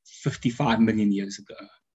appeared 55 million years ago.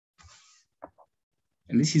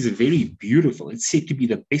 and this is a very beautiful, it's said to be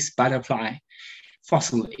the best butterfly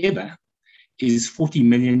fossil ever, is 40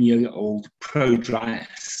 million year old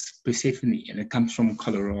Prodryas Persephone, and it comes from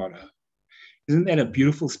Colorado. Isn't that a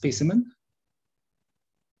beautiful specimen?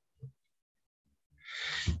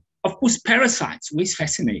 Of course, parasites always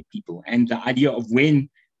fascinate people, and the idea of when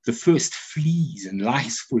the first fleas and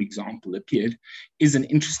lice, for example, appeared is an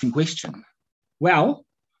interesting question. Well,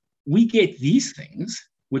 we get these things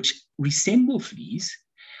which resemble fleas,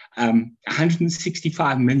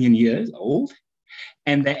 165 million years old,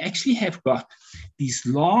 and they actually have got these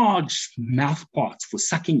large mouth parts for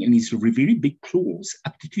sucking and these very big claws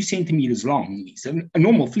up to 2 centimeters long. A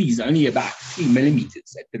normal flea is only about 3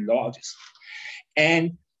 millimeters at the largest.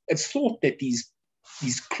 And it's thought that these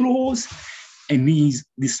claws and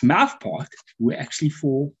this mouth part were actually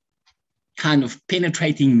for kind of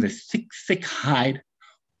penetrating the thick hide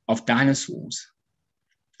of dinosaurs.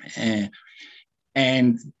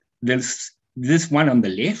 And this one on the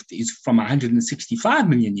left is from 165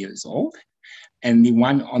 million years old, and the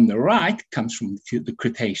one on the right comes from the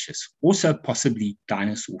Cretaceous, also possibly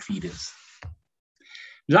dinosaur feeders.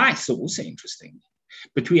 Lice are also interesting,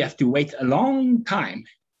 but we have to wait a long time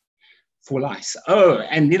for lice. Oh,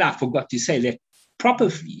 and then I forgot to say that proper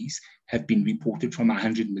fleas have been reported from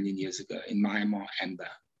 100 million years ago in Myanmar amber.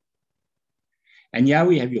 And here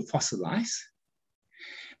we have your fossil lice.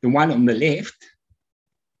 The one on the left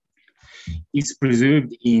is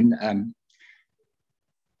preserved in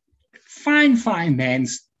fine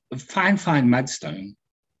mudstone,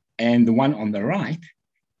 and the one on the right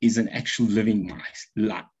is an actual living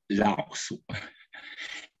louse,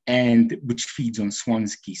 and which feeds on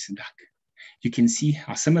swans, geese, and duck. You can see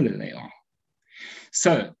how similar they are.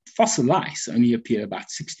 So fossil lice only appear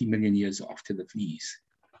about 60 million years after the fleas.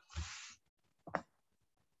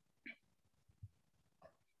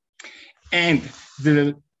 And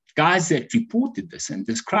the guys that reported this and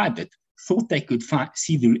described it thought they could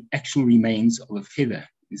see the actual remains of a feather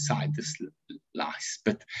inside this lice.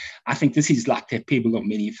 But I think this is like that pebble of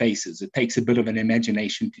many faces. It takes a bit of an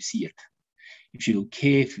imagination to see it, if you look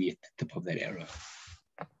carefully at the tip of that arrow.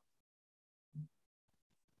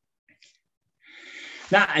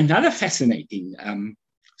 Now, another fascinating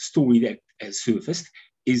story that has surfaced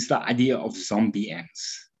is the idea of zombie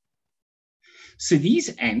ants. So these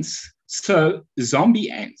ants,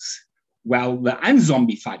 zombie ants, well, the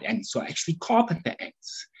unzombified ants are actually carpenter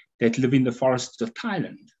ants that live in the forests of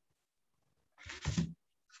Thailand.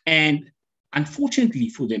 And unfortunately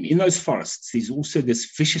for them, in those forests, there's also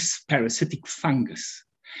this vicious parasitic fungus,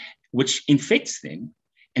 which infects them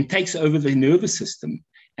and takes over the nervous system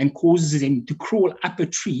and causes them to crawl up a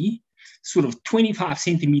tree, sort of 25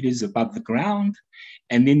 centimeters above the ground,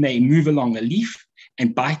 and then they move along a leaf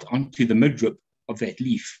and bite onto the midrib of that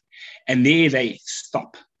leaf. And there they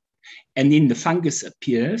stop. And then the fungus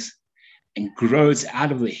appears and grows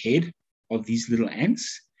out of the head of these little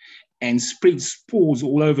ants and spreads spores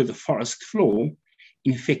all over the forest floor,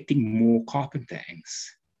 infecting more carpenter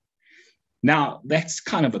ants. Now, that's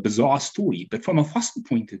kind of a bizarre story, but from a fossil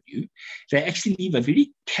point of view, they actually leave a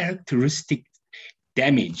very characteristic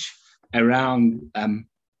damage around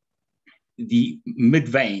the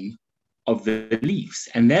mid-vein of the leaves,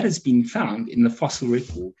 and that has been found in the fossil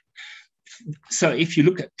record. So if you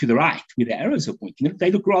look to the right, where the arrows are pointing, they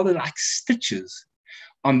look rather like stitches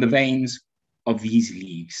on the veins of these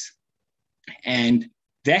leaves. And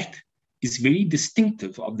that is very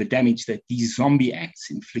distinctive of the damage that these zombie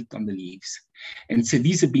ants inflict on the leaves. And so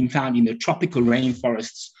these have been found in the tropical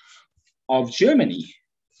rainforests of Germany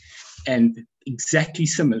and exactly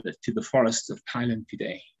similar to the forests of Thailand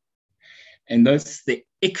today. And those the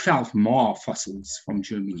Eckfeldt Maar fossils from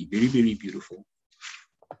Germany, very, very beautiful.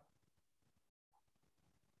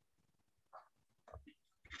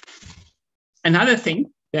 Another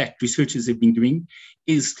thing that researchers have been doing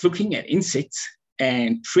is looking at insects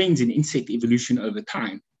and trends in insect evolution over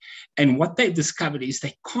time. And what they've discovered is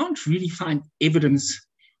they can't really find evidence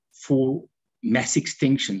for mass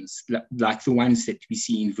extinctions like the ones that we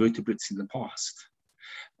see in vertebrates in the past.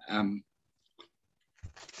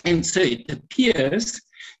 And so it appears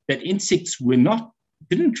that insects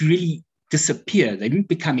didn't really disappear. They didn't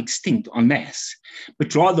become extinct en masse,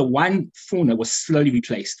 but rather one fauna was slowly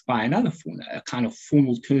replaced by another fauna, a kind of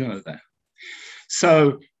faunal turnover.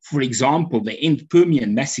 So, for example, the end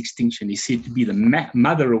Permian mass extinction is said to be the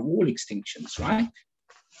mother of all extinctions, right?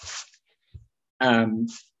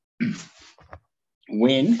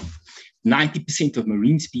 When 90% of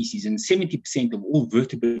marine species and 70% of all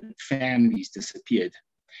vertebrate families disappeared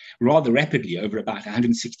rather rapidly over about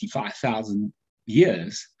 165,000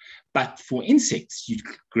 years. But for insects, you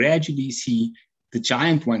gradually see the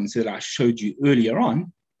giant ones that I showed you earlier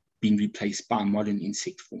on being replaced by modern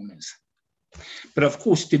insect faunas. But of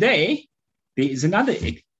course, today, there is another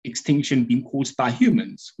extinction being caused by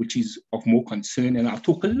humans, which is of more concern, and I'll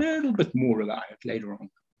talk a little bit more about it later on.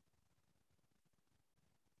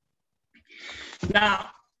 Now,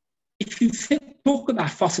 if you talk about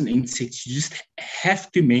fossil insects, you just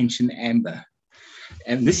have to mention amber.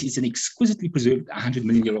 And this is an exquisitely preserved 100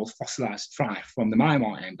 million year old fossilized fry from the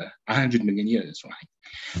Myanmar amber, 100 million years,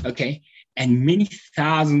 right? Okay, and many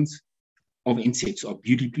thousands of insects are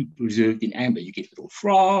beautifully preserved in amber. You get little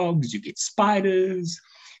frogs, you get spiders.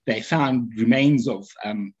 They found remains of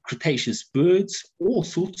Cretaceous birds, all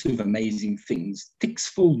sorts of amazing things, ticks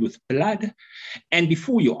filled with blood. And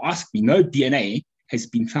before you ask me, no DNA has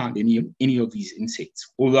been found in any of these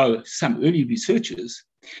insects, although some early researchers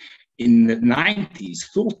in the 90s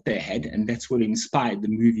thought they had, and that's what inspired the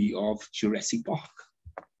movie of Jurassic Park.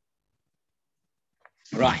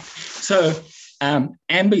 Right, so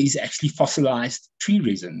amber is actually fossilized tree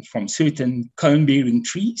resin from certain cone-bearing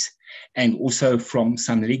trees and also from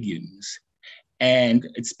some legumes. And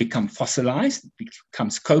it's become fossilized, it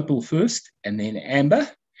becomes copal first and then amber.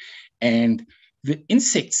 And the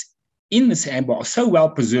insects in this amber are so well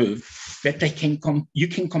preserved that you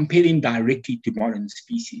can compare them directly to modern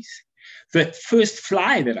species. The first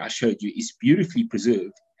fly that I showed you is beautifully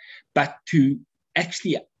preserved, but to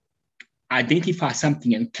actually identify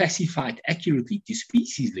something and classify it accurately to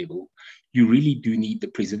species level, you really do need the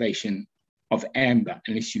preservation of amber,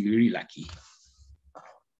 unless you're very lucky.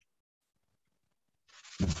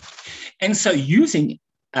 And so using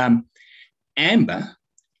amber,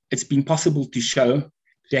 it's been possible to show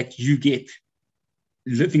that you get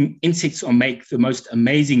living insects or make the most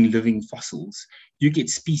amazing living fossils. You get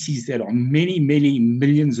species that are many, many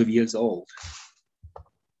millions of years old.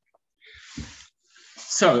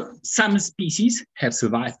 So some species have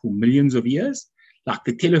survived for millions of years, like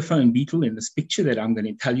the telephone beetle in this picture that I'm going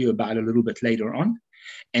to tell you about a little bit later on.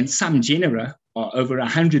 And some genera are over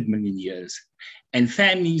 100 million years. And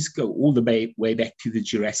families go all the way back to the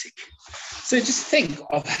Jurassic. So just think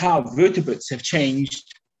of how vertebrates have changed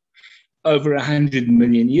over 100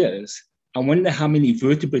 million years. I wonder how many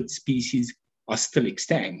vertebrate species are still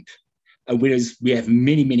extinct, whereas we have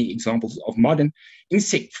many, many examples of modern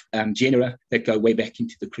insect genera that go way back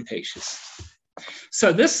into the Cretaceous.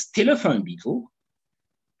 So this telephone beetle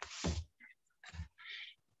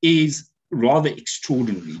is rather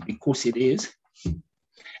extraordinary because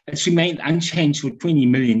it's remained unchanged for 20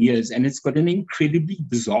 million years, and it's got an incredibly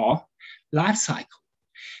bizarre life cycle.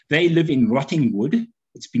 They live in rotting wood.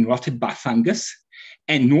 It's been rotted by fungus.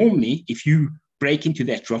 And normally, if you break into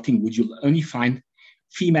that rotting wood, you'll only find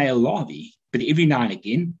female larvae. But every now and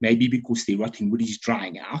again, maybe because the rotting wood is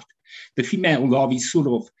drying out, the female larvae sort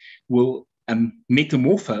of will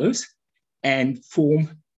metamorphose and form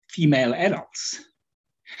female adults.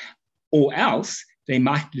 Or else they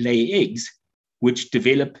might lay eggs which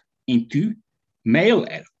develop into male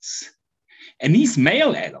adults. And these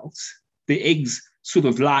male adults, the eggs sort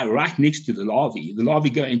of lie right next to the larvae. The larvae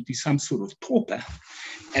go into some sort of torpor.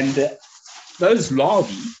 And those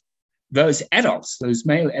larvae, those adults, those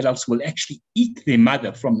male adults will actually eat their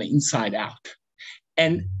mother from the inside out.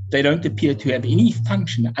 And they don't appear to have any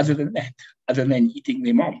function other than that, other than eating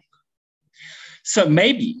their mom. So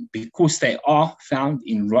maybe because they are found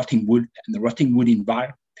in rotting wood and the rotting wood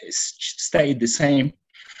environment has stayed the same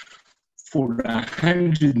for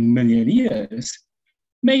 100 million years,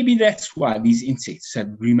 maybe that's why these insects have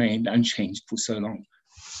remained unchanged for so long.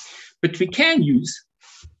 But we can use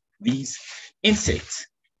these insects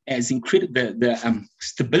as incredible, the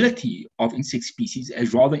stability of insect species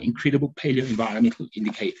as rather incredible paleoenvironmental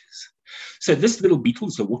indicators. So this little beetle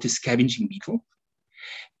is a water scavenging beetle,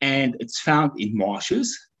 and it's found in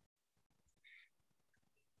marshes.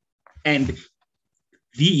 And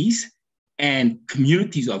these and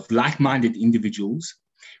communities of like-minded individuals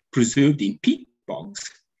preserved in peat bogs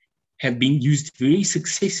have been used very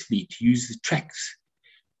successfully to use the tracks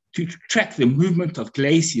to track the movement of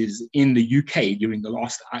glaciers in the UK during the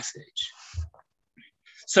last ice age.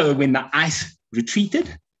 So when the ice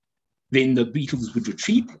retreated, then the beetles would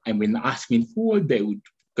retreat, and when the ice went forward, they would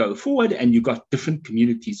go forward, and you got different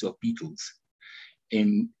communities of beetles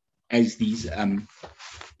as the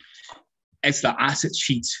ice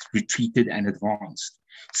sheets retreated and advanced.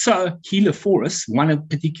 So Heliophorus, one of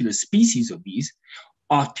particular species of these,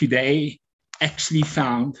 are today actually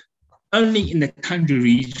found only in the tundra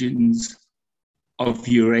regions of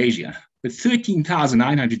Eurasia. But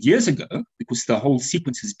 13,900 years ago, because the whole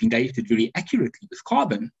sequence has been dated very accurately with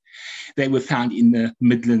carbon, they were found in the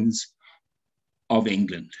Midlands of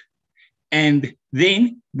England. And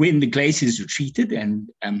Then when the glaciers retreated and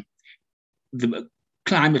the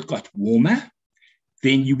climate got warmer,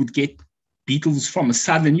 then you would get beetles from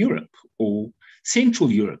Southern Europe or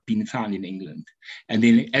Central Europe being found in England. And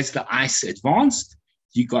then as the ice advanced,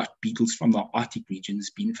 you got beetles from the Arctic regions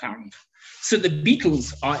being found. So the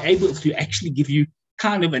beetles are able to actually give you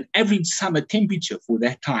kind of an average summer temperature for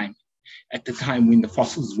that time, at the time when the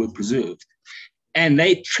fossils were preserved. And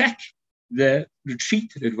they track the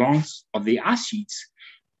retreat and advance of the ice sheets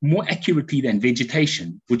more accurately than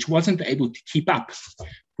vegetation, which wasn't able to keep up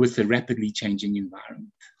with the rapidly changing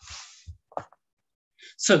environment.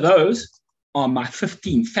 So those are my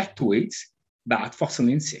 15 factoids about fossil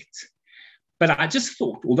insects. But I just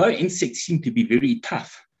thought, although insects seem to be very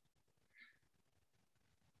tough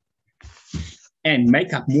and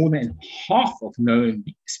make up more than half of known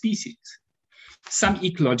species, some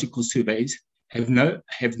ecological surveys have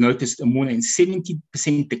noticed a more than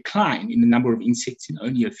 70% decline in the number of insects in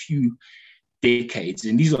only a few decades.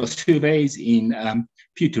 And these are surveys in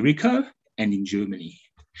Puerto Rico and in Germany.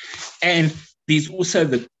 And there's also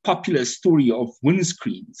the popular story of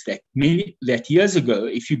windscreens that years ago,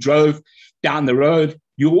 if you drove down the road,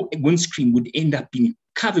 your windscreen would end up being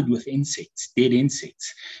covered with insects, dead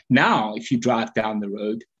insects. Now, if you drive down the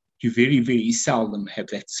road, you very, very seldom have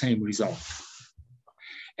that same result.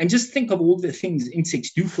 And just think of all the things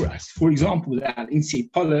insects do for us. For example, without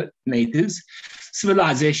insect pollinators,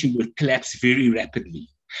 civilization would collapse very rapidly.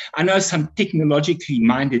 I know some technologically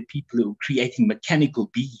minded people who are creating mechanical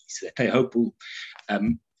bees that they hope will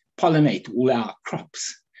pollinate all our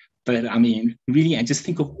crops. But I mean, really, I just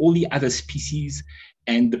think of all the other species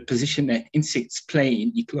and the position that insects play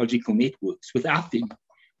in ecological networks. Without them,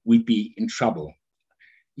 we'd be in trouble,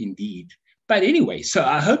 indeed. But anyway, so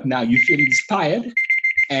I hope now you feel inspired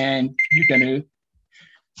and you're going to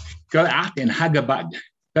go out and hug a bug.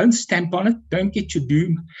 Don't stamp on it. Don't get your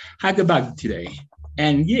doom. Hug a bug today.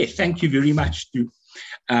 And yeah, thank you very much to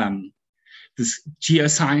this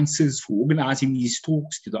Geosciences for organizing these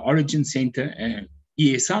talks, to the Origin Center and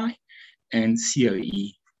ESI and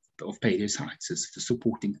COE of Paleosciences for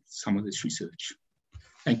supporting some of this research.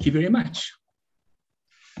 Thank you very much.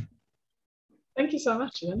 Thank you so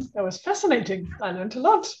much, Ian. That was fascinating. I learned a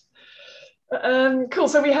lot. Cool.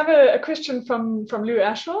 So we have a question from Lou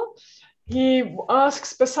Ashwell. He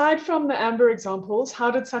asks, aside from the amber examples,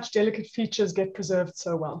 how did such delicate features get preserved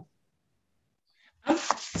so well?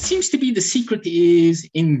 Seems to be the secret is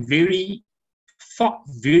in very,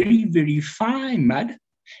 very fine mud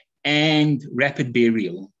and rapid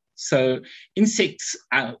burial. So insects,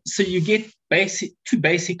 so you get two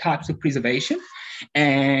basic types of preservation,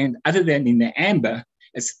 and other than in the amber,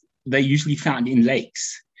 they're usually found in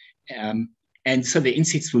lakes. And so the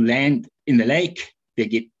insects will land in the lake, they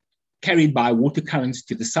get carried by water currents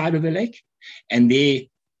to the side of the lake, and there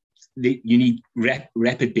you need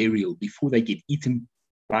rapid burial before they get eaten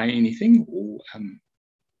by anything or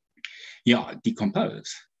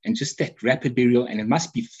decompose. And just that rapid burial, and it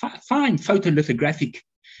must be fine photolithographic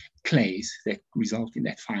clays that result in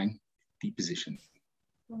that fine deposition.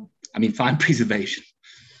 I mean, fine preservation.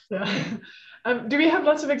 Yeah. Do we have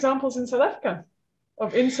lots of examples in South Africa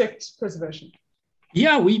of insect preservation?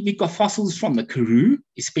 Yeah, we got fossils from the Karoo,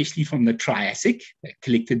 especially from the Triassic,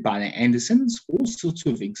 collected by the Andersons, all sorts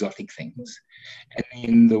of exotic things. And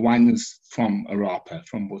then the ones from Arapa,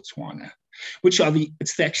 from Botswana, which are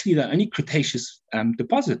it's actually the only Cretaceous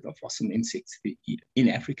deposit of fossil insects in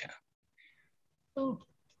Africa. Oh.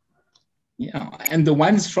 Yeah, and the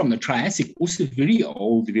ones from the Triassic, also very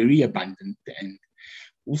old, very abundant, and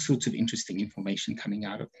all sorts of interesting information coming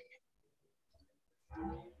out of them.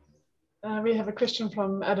 We have a question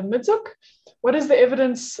from Adam Midzuk. What is the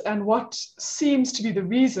evidence and what seems to be the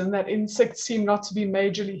reason that insects seem not to be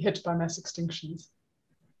majorly hit by mass extinctions?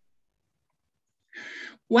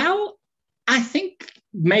 Well, I think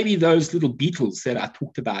maybe those little beetles that I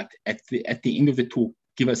talked about at the end of the talk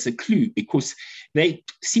give us a clue, because they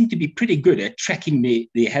seem to be pretty good at tracking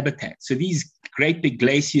their habitat. So these great big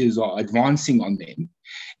glaciers are advancing on them.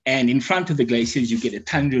 And in front of the glaciers, you get a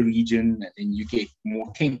tundra region, and then you get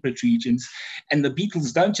more temperate regions. And the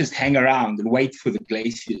beetles don't just hang around and wait for the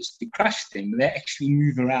glaciers to crush them. They actually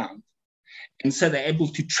move around. And so they're able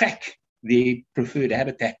to track their preferred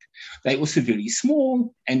habitat. They're also very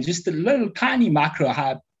small, and just a little tiny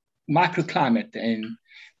microclimate, and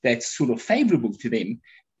that's sort of favorable to them,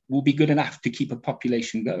 will be good enough to keep a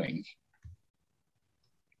population going.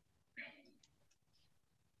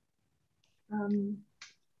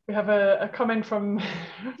 We have a comment from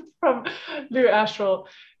Lou Ashwell,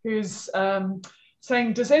 who's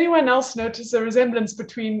saying, does anyone else notice a resemblance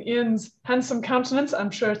between Ian's handsome countenance,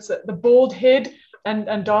 I'm sure it's the bald head,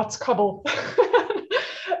 and darts cobble.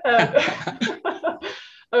 um,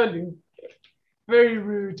 oh, very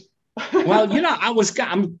rude. Well,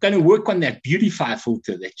 I'm going to work on that beautify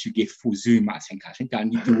filter that you get for Zoom. I think I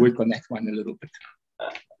need to work on that one a little bit.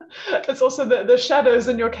 It's also the shadows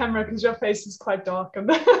in your camera because your face is quite dark and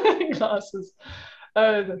the glasses.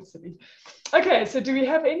 Oh, that's silly. Okay, so do we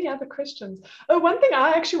have any other questions? Oh, one thing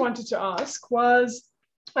I actually wanted to ask was,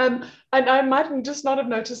 and I might just not have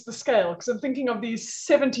noticed the scale because I'm thinking of these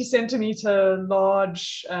 70 centimeter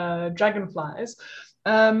large dragonflies.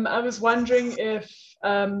 I was wondering if,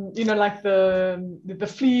 like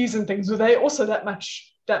the fleas and things, were they also that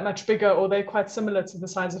much bigger, or are they quite similar to the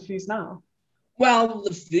size of fleas now? Well,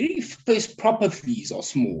 the very first proper fleas are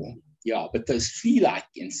small, yeah, but those flea-like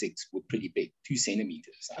insects were pretty big, 2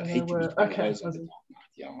 centimeters. I'd hate to meet one of those on the dark night,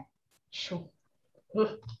 yeah. Sure.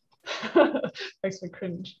 Makes me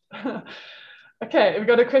cringe. Okay, we've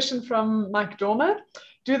got a question from Mike Dormer.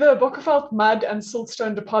 Do the Bockerfeld mud and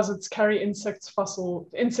siltstone deposits carry insect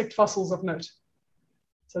fossils of note?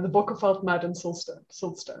 So the Bockerfeld mud and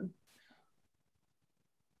siltstone.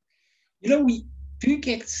 We do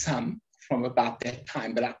get some from about that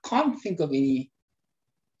time, but I can't think of any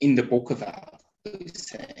in the Bockerveld, per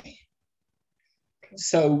se. Okay.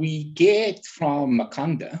 So we get from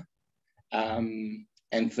Makanda and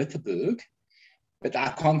Wittenberg, but I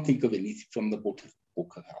can't think of anything from the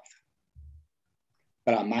Bockerveld.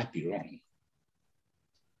 But I might be wrong.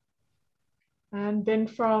 And then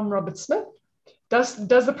from Robert Smith, does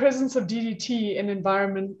the presence of DDT in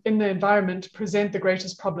the environment present the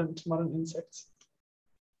greatest problem to modern insects?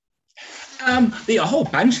 There are a whole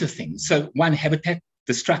bunch of things. So one, habitat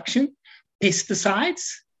destruction, pesticides,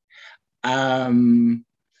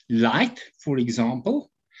 light, for example.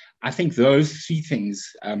 I think those 3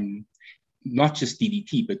 things, not just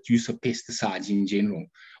DDT, but use of pesticides in general,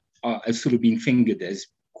 have sort of been fingered as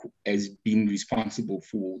being responsible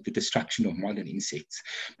for the destruction of modern insects.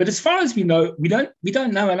 But as far as we know, we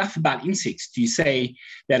don't know enough about insects to say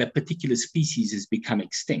that a particular species has become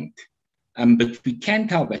extinct. But we can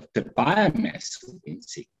tell that the biomass of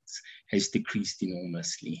insects has decreased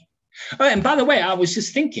enormously. Oh, and by the way, I was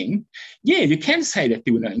just thinking, yeah, you can say that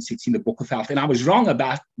there were no insects in the Bockerveld, and I was wrong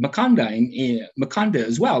about Makanda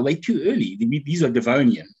as well. They're too early. These are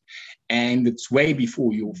Devonian, and it's way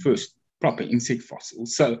before your first proper insect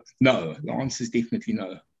fossils. So no, the answer is definitely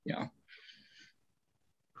no. Yeah.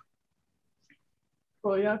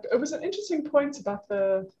 Well, yeah, it was an interesting point about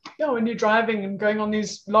when you're driving and going on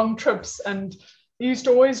these long trips, and there used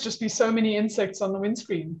to always just be so many insects on the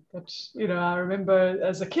windscreen that, I remember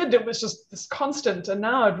as a kid, it was just this constant, and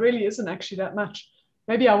now it really isn't actually that much.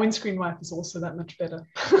 Maybe our windscreen wipe is also that much better.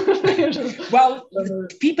 Well,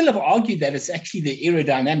 people have argued that it's actually the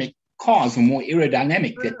aerodynamic cars are more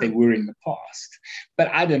aerodynamic than they were in the past. But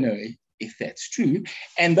I don't know if that's true.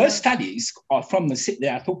 And those studies are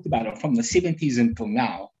that I talked about are from the 70s until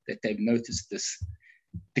now, that they've noticed this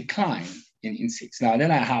decline in insects. Now, I don't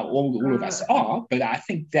know how old all of us are, but I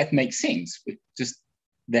think that makes sense with just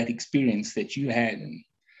that experience that you had and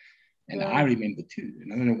I remember too.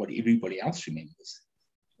 And I don't know what everybody else remembers.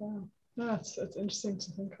 Yeah, no, it's interesting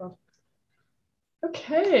to think of.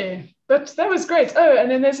 Okay, but that was great. Oh,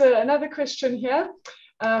 and then there's another question here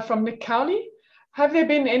from Nick Cowley. Have there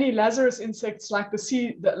been any Lazarus insects like the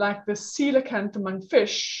coelacanth among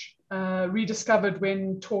fish rediscovered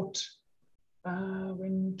when thought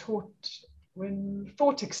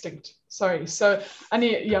extinct? Sorry. So,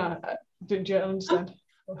 did you understand?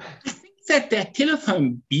 I think that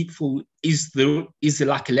telephone beetle is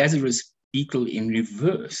like a Lazarus beetle in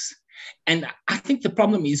reverse. And I think the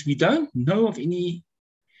problem is we don't know of any.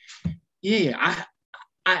 Yeah,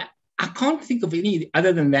 I can't think of any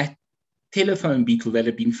other than that telephone beetle that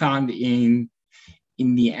had been found in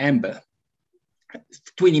the amber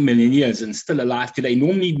 20 million years and still alive today.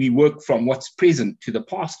 Normally we work from what's present to the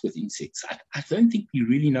past with insects. I don't think we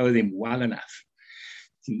really know them well enough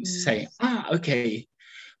to say, okay,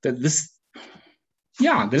 the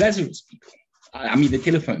Lazarus beetle. I mean, the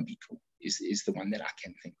telephone beetle is the one that I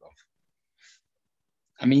can think of.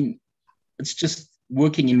 I mean, it's just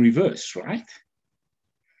working in reverse, right?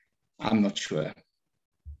 I'm not sure.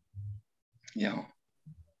 Yeah.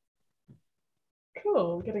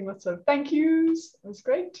 Cool. Getting lots of thank yous. That was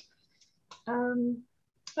great.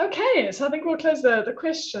 Okay, so I think we'll close the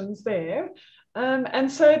questions there.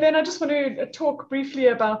 And so then I just want to talk briefly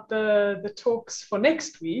about the talks for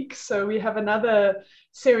next week. So we have another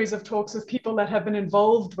series of talks with people that have been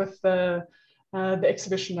involved with the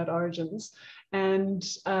exhibition at Origins. And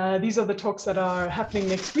these are the talks that are happening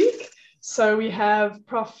next week. So we have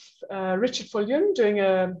Prof. Richard Fullion doing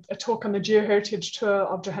a talk on the Geoheritage Tour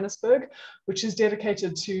of Johannesburg, which is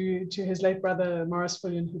dedicated to his late brother, Maurice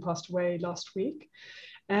Fullion, who passed away last week.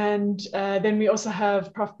 And then we also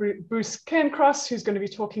have Prof. Bruce Cairncross, who's going to be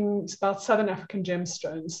talking about Southern African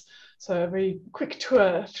gemstones. So a very quick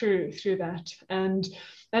tour through that. And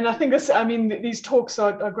I think these talks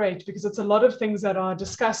are great because it's a lot of things that are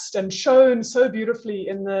discussed and shown so beautifully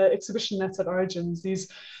in the exhibition that's at Origins. These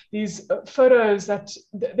photos that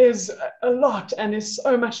there's a lot, and there's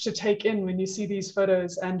so much to take in when you see these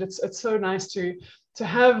photos. And it's so nice to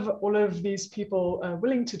have all of these people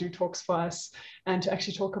willing to do talks for us and to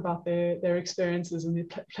actually talk about their experiences and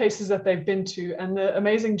the places that they've been to and the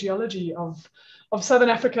amazing geology of Southern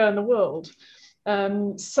Africa and the world.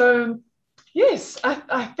 So yes,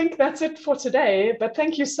 I think that's it for today. But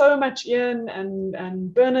thank you so much, Ian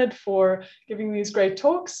and Bernard, for giving these great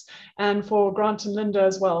talks, and for Grant and Linda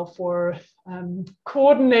as well for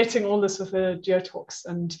coordinating all this with the Geotalks.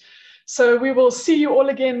 And so we will see you all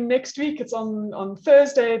again next week. It's on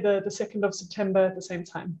Thursday, the 2nd of September at the same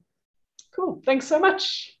time. Cool. Thanks so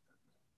much.